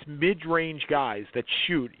 biggest mid-range guys that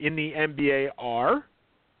shoot in the NBA are?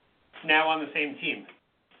 Now on the same team.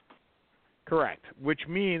 Correct, which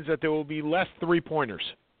means that there will be less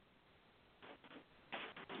three-pointers.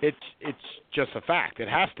 It's just a fact. It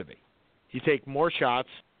has to be. You take more shots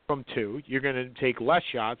from 2, you're going to take less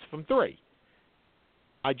shots from 3.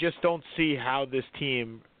 I just don't see how this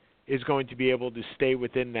team is going to be able to stay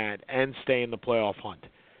within that and stay in the playoff hunt.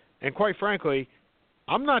 And quite frankly,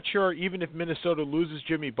 I'm not sure, even if Minnesota loses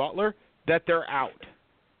Jimmy Butler, that they're out.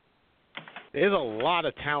 There's a lot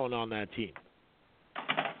of talent on that team.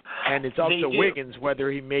 And it's up to Wiggins whether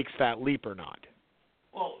he makes that leap or not.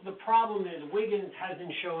 Well, the problem is Wiggins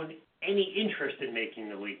hasn't shown any interest in making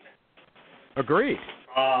the leap. Agreed.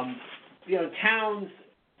 Towns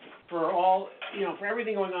for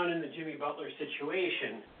everything going on in the Jimmy Butler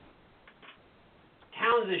situation,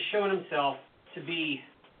 Towns has shown himself to be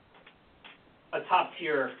a top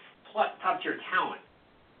tier talent.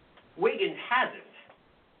 Wiggins hasn't,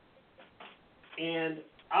 and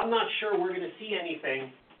I'm not sure we're going to see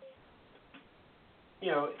anything.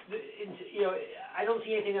 I don't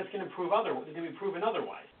see anything that's going to be proven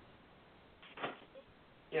otherwise.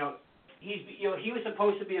 He was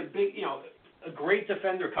supposed to be a great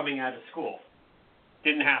defender coming out of school.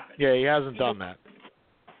 Didn't happen. Yeah, he hasn't done that.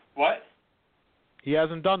 What? He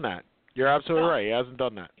hasn't done that. You're absolutely right. He hasn't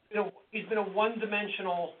done that. He's been a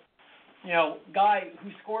one-dimensional, guy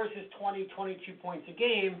who scores his 20, 22 points a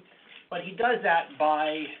game, but he does that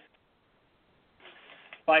by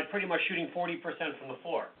pretty much shooting 40% from the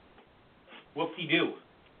floor. Whoop-de-doo.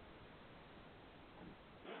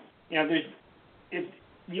 It's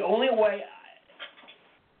the only way.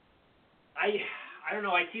 I don't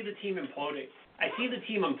know. I see the team imploding.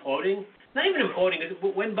 Not even imploding,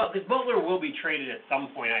 because Butler will be traded at some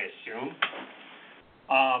point, I assume.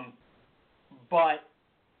 But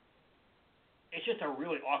it's just a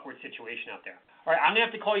really awkward situation out there. All right, I'm gonna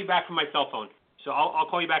have to call you back from my cell phone, so I'll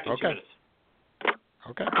call you back in 2 minutes.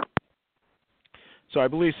 Okay. So I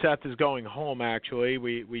believe Seth is going home. Actually,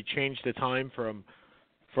 we changed the time from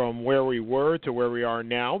where we were to where we are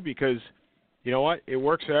now because you know what? It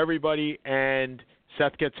works for everybody, and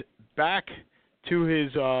Seth gets back to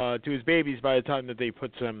his babies by the time that they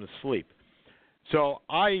put them to sleep. So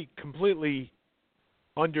I completely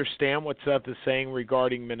understand what Seth is saying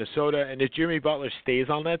regarding Minnesota, and if Jimmy Butler stays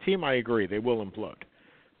on that team, I agree, they will implode.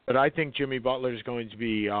 But I think Jimmy Butler is going to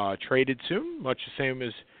be traded soon, much the same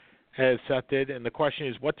as Seth did, and the question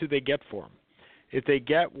is, what do they get for him? If they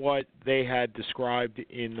get what they had described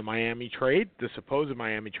in the Miami trade, the supposed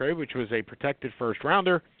Miami trade, which was a protected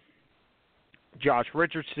first-rounder, Josh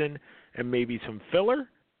Richardson, and maybe some filler,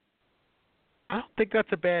 I don't think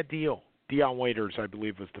that's a bad deal. Deion Waiters, I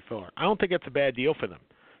believe, was the filler. I don't think it's a bad deal for them.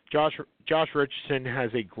 Josh Richardson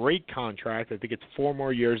has a great contract. I think it's 4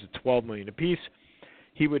 more years at $12 million apiece.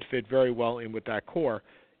 He would fit very well in with that core.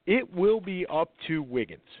 It will be up to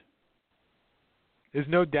Wiggins. There's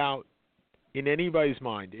no doubt in anybody's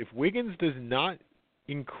mind. If Wiggins does not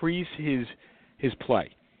increase his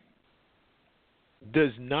play,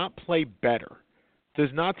 does not play better,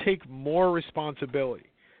 does not take more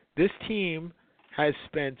responsibility, this team has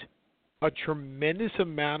spent a tremendous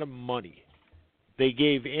amount of money. They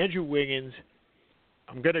gave Andrew Wiggins,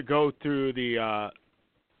 I'm going to go through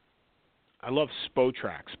I love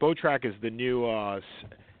Spotrac. Spotrac is the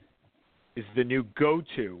new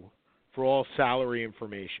go-to for all salary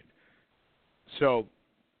information. So,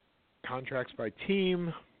 contracts by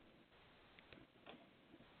team.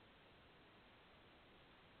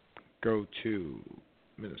 Go to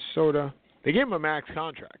Minnesota. They gave him a max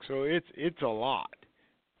contract, so it's a lot.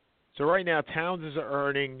 So right now, Towns is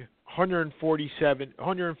earning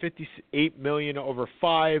 $158 million over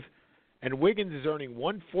 5, and Wiggins is earning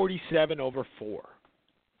 $147 over 4.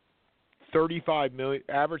 $35 million,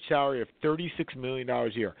 average salary of $36 million a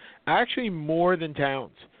year. Actually, more than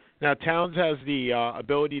Towns. Now, Towns has the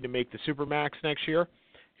ability to make the Supermax next year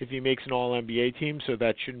if he makes an All-NBA team, so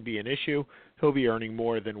that shouldn't be an issue. He'll be earning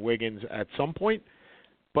more than Wiggins at some point.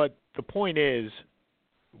 But the point is,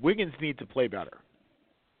 Wiggins needs to play better.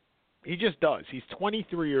 He just does. He's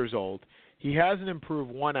 23 years old. He hasn't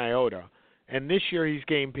improved one iota. And this year he's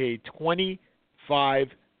getting paid $25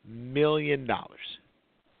 million.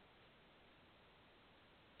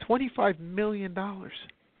 $25 million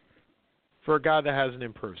for a guy that hasn't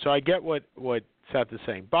improved. So I get what Seth is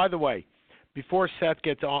saying. By the way, before Seth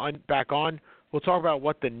gets back on, we'll talk about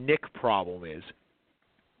what the Knick problem is.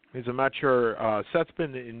 Because I'm not sure. Seth's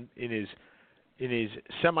been in his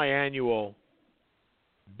semi-annual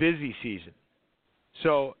busy season.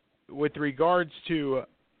 So with regards to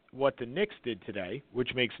what the Knicks did today,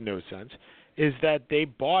 which makes no sense, is that they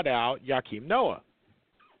bought out Joakim Noah.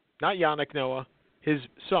 Not Yannick Noah, his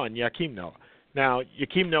son, Joakim Noah. Now,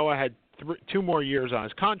 Joakim Noah had 2 more years on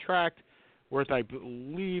his contract, worth, I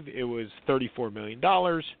believe, it was $34 million,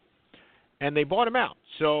 and they bought him out.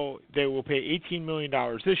 So they will pay $18 million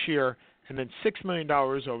this year and then $6 million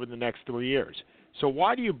over the next 3 years. So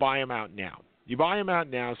why do you buy him out now? You buy him out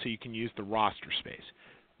now so you can use the roster space.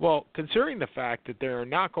 Well, considering the fact that they're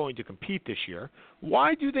not going to compete this year,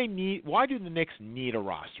 why do the Knicks need a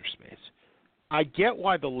roster space? I get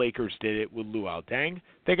why the Lakers did it with Luol Deng.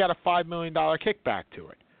 They got a $5 million kickback to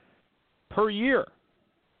it per year.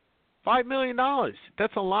 $5 million.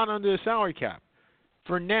 That's a lot under the salary cap.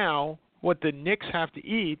 For now, what the Knicks have to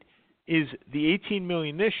eat is the $18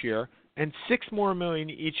 million this year and $6 more million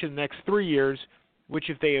each in the next 3 years, which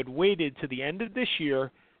if they had waited to the end of this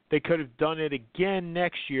year, they could have done it again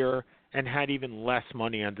next year and had even less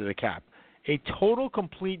money under the cap. A total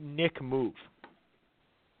complete Nick move.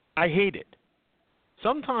 I hate it.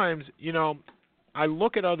 Sometimes, I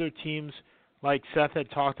look at other teams like Seth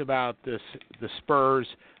had talked about, the Spurs.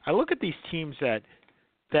 I look at these teams that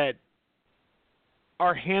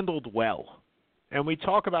are handled well. And we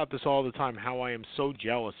talk about this all the time, how I am so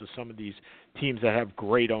jealous of some of these teams that have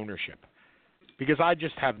great ownership, because I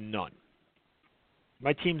just have none.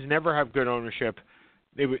 My teams never have good ownership.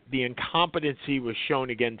 The incompetency was shown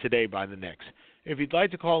again today by the Knicks. If you'd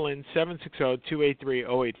like to call in,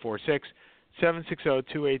 760-283-0846,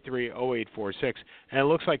 760-283-0846. And it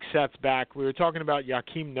looks like Seth's back. We were talking about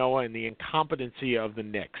Joakim Noah and the incompetency of the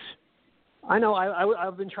Knicks. I know.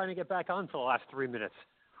 I've been trying to get back on for the last 3 minutes.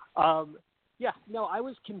 I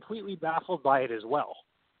was completely baffled by it as well.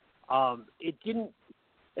 This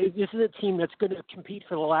is a team that's going to compete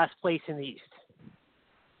for the last place in the East.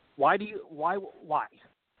 Why?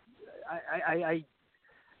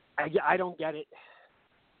 I don't get it.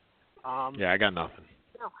 I got nothing.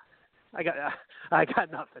 No, I got nothing.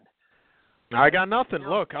 I got nothing.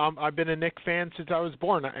 Look, I've been a Knicks fan since I was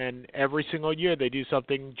born, and every single year they do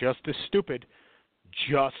something just as stupid,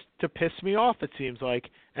 just to piss me off, it seems like,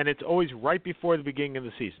 and it's always right before the beginning of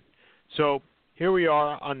the season. So here we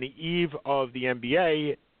are on the eve of the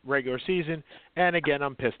NBA regular season, and again,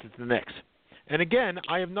 I'm pissed at the Knicks. And again,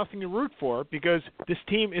 I have nothing to root for because this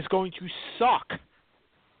team is going to suck.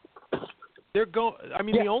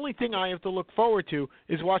 The only thing I have to look forward to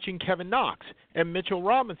is watching Kevin Knox and Mitchell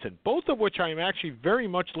Robinson, both of which I am actually very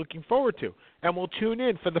much looking forward to, and will tune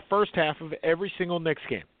in for the first half of every single Knicks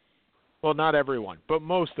game. Well, not everyone, but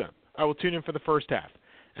most of them. I will tune in for the first half.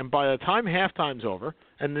 And by the time halftime's over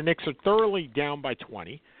and the Knicks are thoroughly down by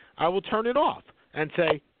 20, I will turn it off and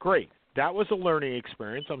say, great, that was a learning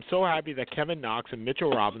experience. I'm so happy that Kevin Knox and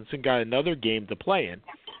Mitchell Robinson got another game to play in,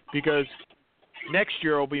 because next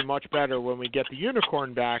year will be much better when we get the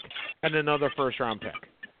unicorn back and another first-round pick.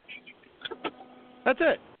 That's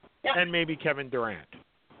it. Yeah. And maybe Kevin Durant.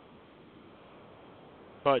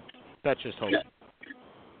 But that's just hope.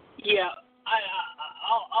 Yeah,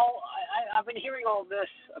 I've been hearing all this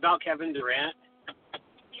about Kevin Durant.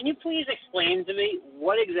 Can you please explain to me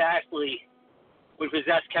what exactly would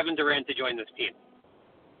possess Kevin Durant to join this team?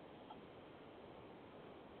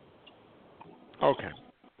 Okay.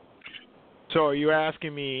 So are you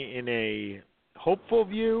asking me in a hopeful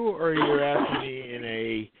view, or are you asking me in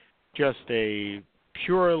a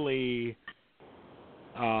purely,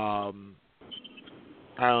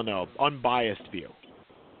 unbiased view?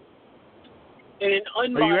 In an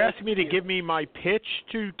unbiased Are you asking me to view. give me my pitch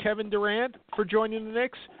to Kevin Durant for joining the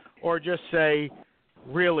Knicks, or just say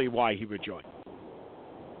really why he would join?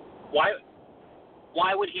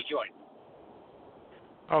 Why would he join?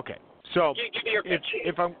 Okay. So Give me your pitch.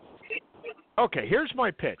 Okay, here's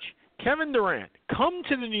my pitch. Kevin Durant, come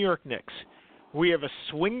to the New York Knicks. We have a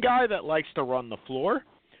swing guy that likes to run the floor.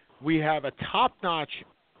 We have a top-notch,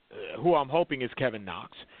 who I'm hoping is Kevin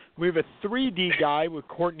Knox. We have a 3D guy with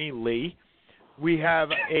Courtney Lee. We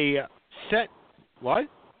have a set – what?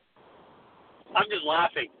 I'm just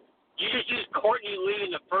laughing. You just used Courtney Lee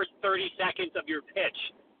in the first 30 seconds of your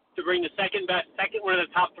pitch to bring the second one of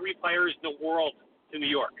the top 3 players in the world to New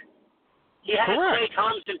York. He had Klay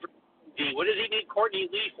Thompson for D. What does he need Courtney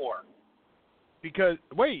Lee for? Because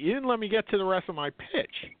wait, you didn't let me get to the rest of my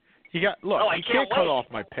pitch. You can't cut off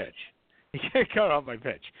my pitch. You can't cut off my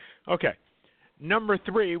pitch. Okay. Number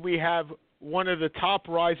 3, we have one of the top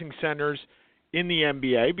rising centers in the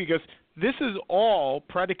NBA, because this is all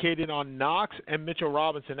predicated on Knox and Mitchell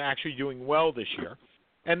Robinson actually doing well this year.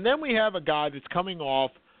 And then we have a guy that's coming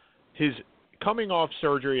off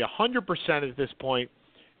surgery 100% at this point,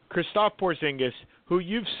 Kristaps Porzingis, who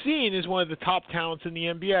you've seen is one of the top talents in the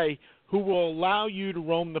NBA, who will allow you to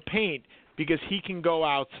roam the paint because he can go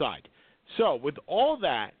outside. So with all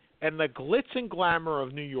that and the glitz and glamour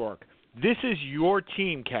of New York, this is your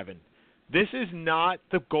team, Kevin. This is not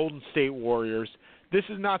the Golden State Warriors. This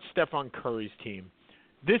is not Stephen Curry's team.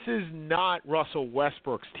 This is not Russell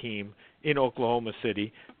Westbrook's team in Oklahoma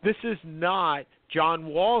City. This is not John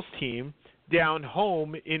Wall's team down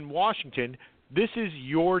home in Washington. This is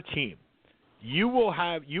your team. You will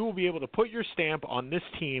be able to put your stamp on this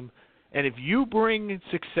team, and if you bring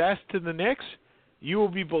success to the Knicks, you will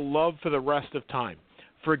be beloved for the rest of time.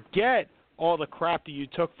 Forget all the crap that you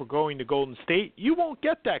took for going to Golden State. You won't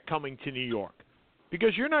get that coming to New York,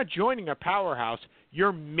 because you're not joining a powerhouse.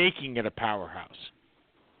 You're making it a powerhouse.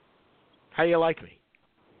 How you like me?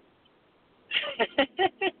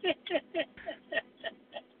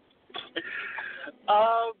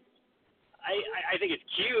 I think it's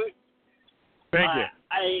cute. Thank you.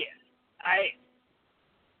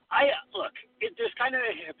 I look. There's kind of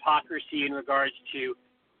a hypocrisy in regards to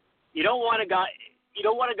you don't want a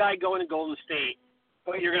guy going to Golden State,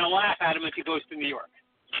 but you're going to laugh at him if he goes to New York.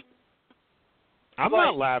 I'm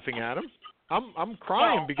not laughing at him. I'm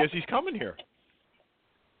crying because he's coming here.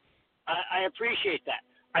 I appreciate that.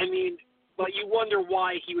 I mean, but you wonder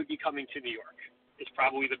why he would be coming to New York. It's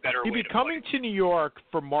probably the better way to put it. He'd be coming to New York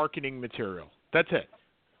for marketing material. That's it.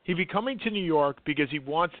 He'd be coming to New York because he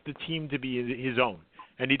wants the team to be his own,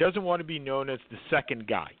 and he doesn't want to be known as the second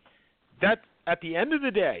guy. That, at the end of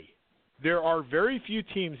the day, there are very few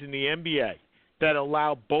teams in the NBA that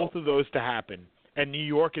allow both of those to happen, and New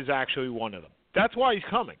York is actually one of them. That's why he's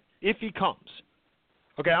coming, if he comes.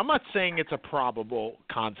 Okay, I'm not saying it's a probable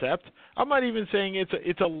concept. I'm not even saying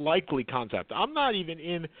it's a likely concept. I'm not even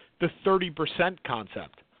in the 30%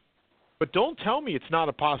 concept. But don't tell me it's not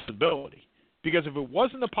a possibility, because if it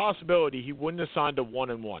wasn't a possibility, he wouldn't have signed a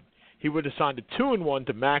 1-1. He would have signed a 2-1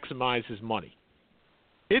 to maximize his money.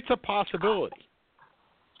 It's a possibility.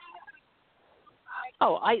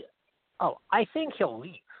 I think he'll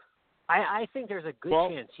leave. I think there's a good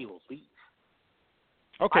chance he will leave.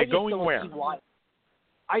 Okay, going where?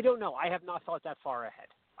 I don't know. I have not thought that far ahead.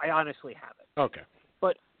 I honestly haven't. Okay.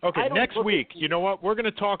 But okay, next week, you know what? We're going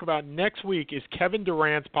to talk about next week is Kevin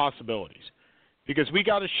Durant's possibilities, because we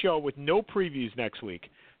got a show with no previews next week.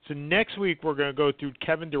 So next week we're going to go through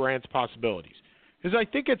Kevin Durant's possibilities, because I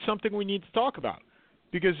think it's something we need to talk about.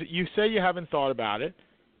 Because you say you haven't thought about it.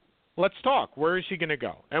 Let's talk. Where is he going to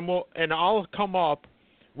go? And I'll come up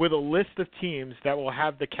with a list of teams that will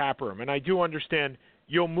have the cap room. And I do understand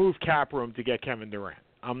you'll move cap room to get Kevin Durant.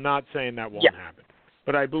 I'm not saying that won't happen.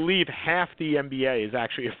 But I believe half the NBA is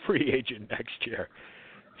actually a free agent next year.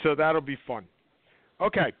 So that'll be fun.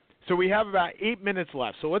 Okay, so we have about 8 minutes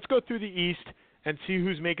left. So let's go through the East and see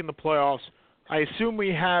who's making the playoffs. I assume we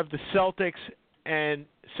have the Celtics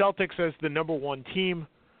as the number one team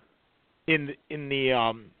in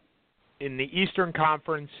the Eastern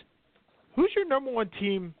Conference. Who's your number one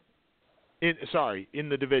team in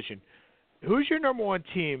the division? Who's your number one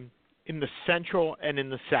team in the Central and in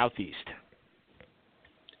the Southeast?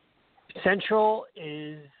 Central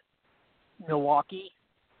is Milwaukee.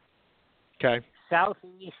 Okay.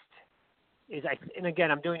 Southeast is, and again,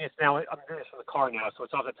 I'm doing this now. I'm doing this from the car now, so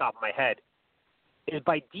it's off the top of my head. Is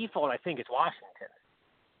by default, I think it's Washington.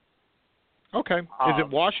 Okay. Is it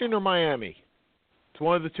Washington or Miami? It's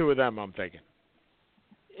one of the two of them, I'm thinking.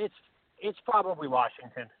 It's probably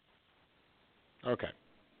Washington. Okay.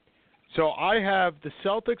 So I have the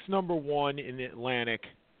Celtics number one in the Atlantic.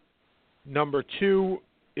 Number two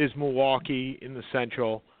is Milwaukee in the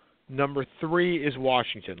Central. Number three is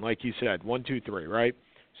Washington, like you said, 1, 2, 3, right?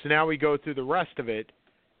 So now we go through the rest of it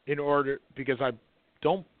in order, because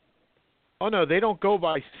they don't go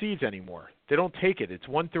by seeds anymore. They don't take it. It's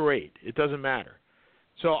 1 through 8. It doesn't matter.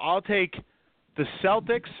 So I'll take the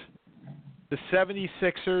Celtics, the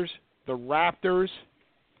 76ers, the Raptors,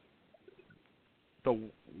 the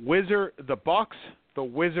Bucks, the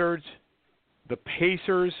Wizards, the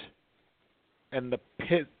Pacers, and the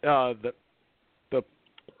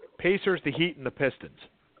Pacers, the Heat, and the Pistons,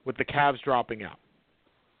 with the Cavs dropping out.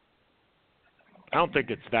 I don't think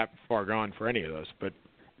it's that far gone for any of those, but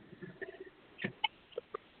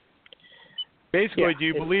basically, do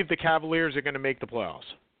you believe the Cavaliers are going to make the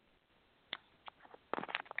playoffs?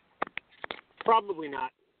 Probably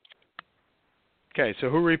not. Okay, so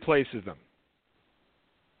who replaces them?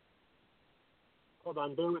 Hold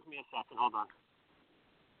on, bear with me a second. Hold on.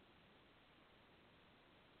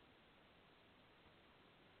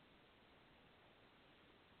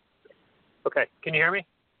 Okay, can you hear me?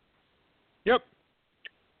 Yep.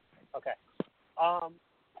 Okay.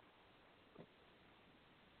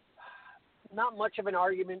 Not much of an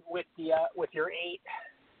argument with your 8.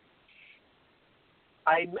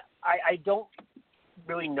 I don't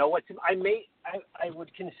really know what to. I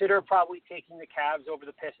would consider probably taking the Cavs over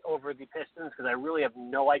the Pistons, because I really have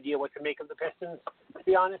no idea what to make of the Pistons, to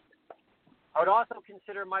be honest. I would also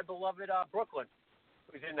consider my beloved Brooklyn,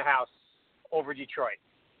 who's in the house, over Detroit.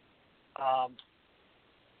 I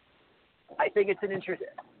think it's an interest.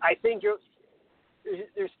 I think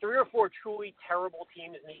there's 3 or 4 truly terrible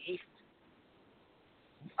teams in the East.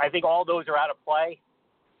 I think all those are out of play.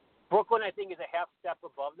 Brooklyn, I think, is a half step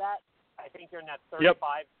above that. I think they're in that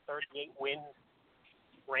 35, 38 win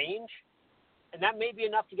range, and that may be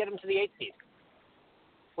enough to get them to the 8th seed.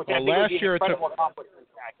 Which I think would be an incredible accomplishment.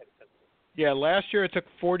 Yeah, last year it took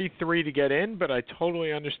 43 to get in, but I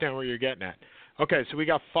totally understand where you're getting at. Okay, so we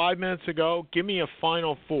got 5 minutes to go. Give me a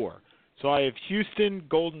final four. So I have Houston,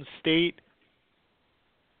 Golden State,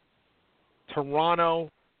 Toronto,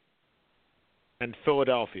 and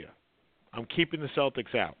Philadelphia. I'm keeping the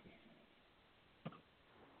Celtics out.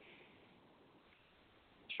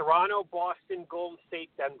 Toronto, Boston, Golden State,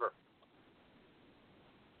 Denver.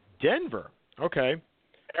 Denver. Okay.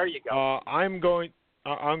 There you go.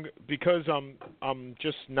 Because I'm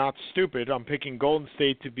just not stupid. I'm picking Golden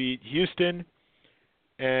State to beat Houston,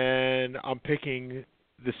 and I'm picking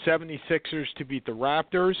the 76ers to beat the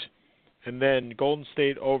Raptors, and then Golden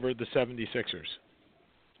State over the 76ers.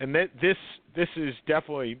 And this is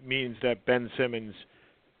definitely means that Ben Simmons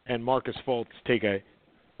and Markel Fultz take a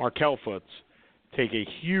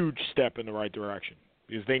huge step in the right direction,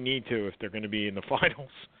 because they need to if they're going to be in the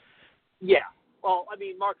finals. Yeah. Well, I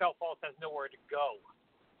mean, Markel Fultz has nowhere to go.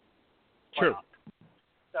 True.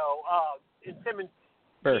 So, and Simmons.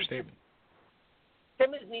 Fair statement.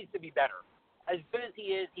 Simmons needs to be better. As good as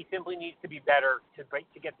he is, he simply needs to be better to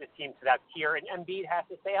get this team to that tier, and Embiid has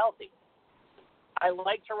to stay healthy. I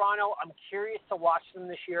like Toronto. I'm curious to watch them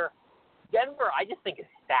this year. Denver, I just think is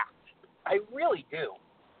stacked. I really do.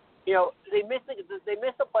 You know, they missed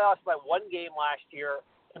the playoffs by one game last year,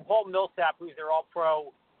 and Paul Millsap, who's their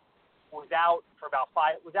All-Pro, was out for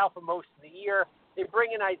most of the year. They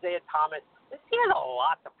bring in Isaiah Thomas. This team has a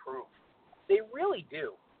lot to prove. They really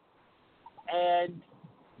do. And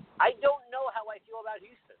I don't know how I feel about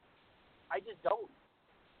Houston. I just don't.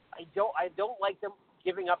 I don't like them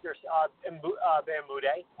giving up their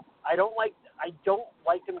Bamude. I don't like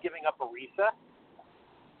them giving up Ariza.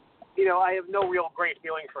 You know, I have no real great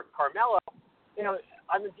feelings for Carmelo. You know,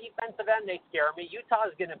 on the defensive end, they scare me. Utah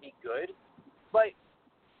is going to be good, but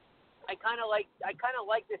I kind of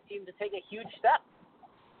like this team to take a huge step.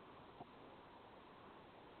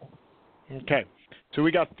 Okay, so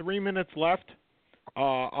we got 3 minutes left.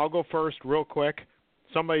 I'll go first real quick.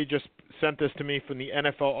 Somebody just sent this to me from the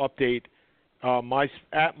NFL Update,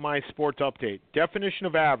 my sports update. Definition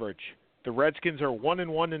of average: the Redskins are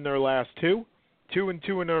 1-1 in their last 2,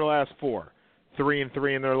 2-2 in their last 4,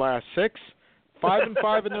 3-3 in their last 6,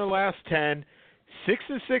 5-5 in their last 10,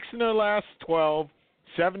 6-6 in their last 12,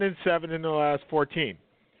 7-7 in their last 14.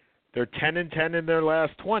 They're 10-10 in their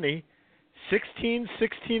last 20,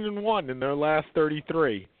 16-16-1 in their last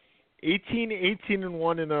 33,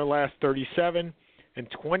 18-18-1 in their last 37, and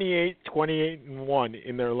 28-28-1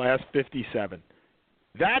 in their last 57.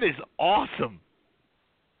 That is awesome.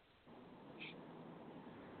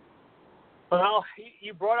 Well,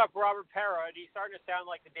 you brought up Robert Parra, and he's starting to sound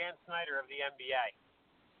like the Dan Snyder of the NBA,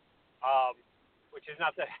 which is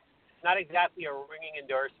not exactly a ringing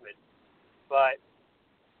endorsement, but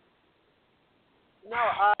no,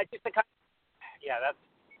 just the kind. Yeah,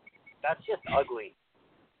 that's just ugly.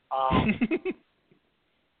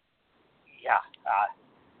 Yeah.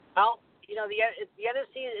 Well, you know, the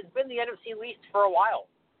NFC. It's been the NFC least for a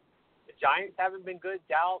while. The Giants haven't been good.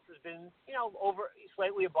 Dallas has been, you know,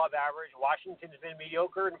 slightly above average. Washington's been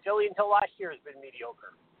mediocre, and Philly until last year has been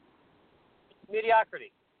mediocre.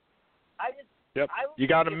 Mediocrity. Yep. You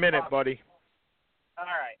got a minute, buddy. All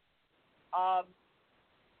right.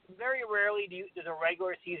 Very rarely does a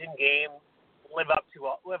regular season game live up to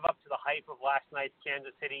the hype of last night's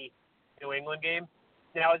Kansas City New England game.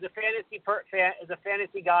 Now, as a fantasy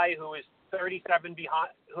guy who is 37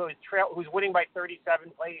 behind, who's winning by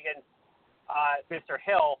 37, playing against Mr.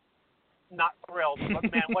 Hill, not thrilled.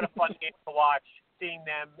 But man, what a fun game to watch! Seeing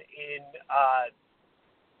them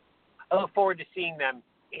I look forward to seeing them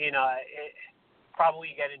in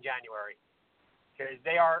probably again in January, because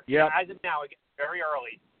they are as of now, again, very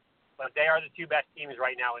early, but they are the two best teams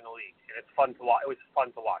right now in the league, and it's fun to watch. It was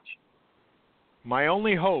fun to watch. My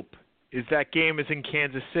only hope is that game is in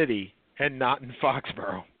Kansas City and not in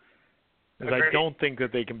Foxborough, because I don't think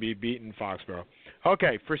that they can be beaten in Foxborough.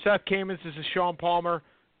 Okay, for Seth Kamens, this is Sean Palmer.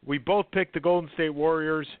 We both picked the Golden State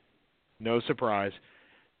Warriors. No surprise.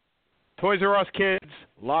 Toys R Us kids,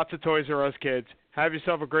 lots of Toys R Us kids. Have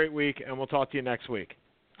yourself a great week, and we'll talk to you next week.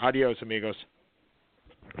 Adios, amigos.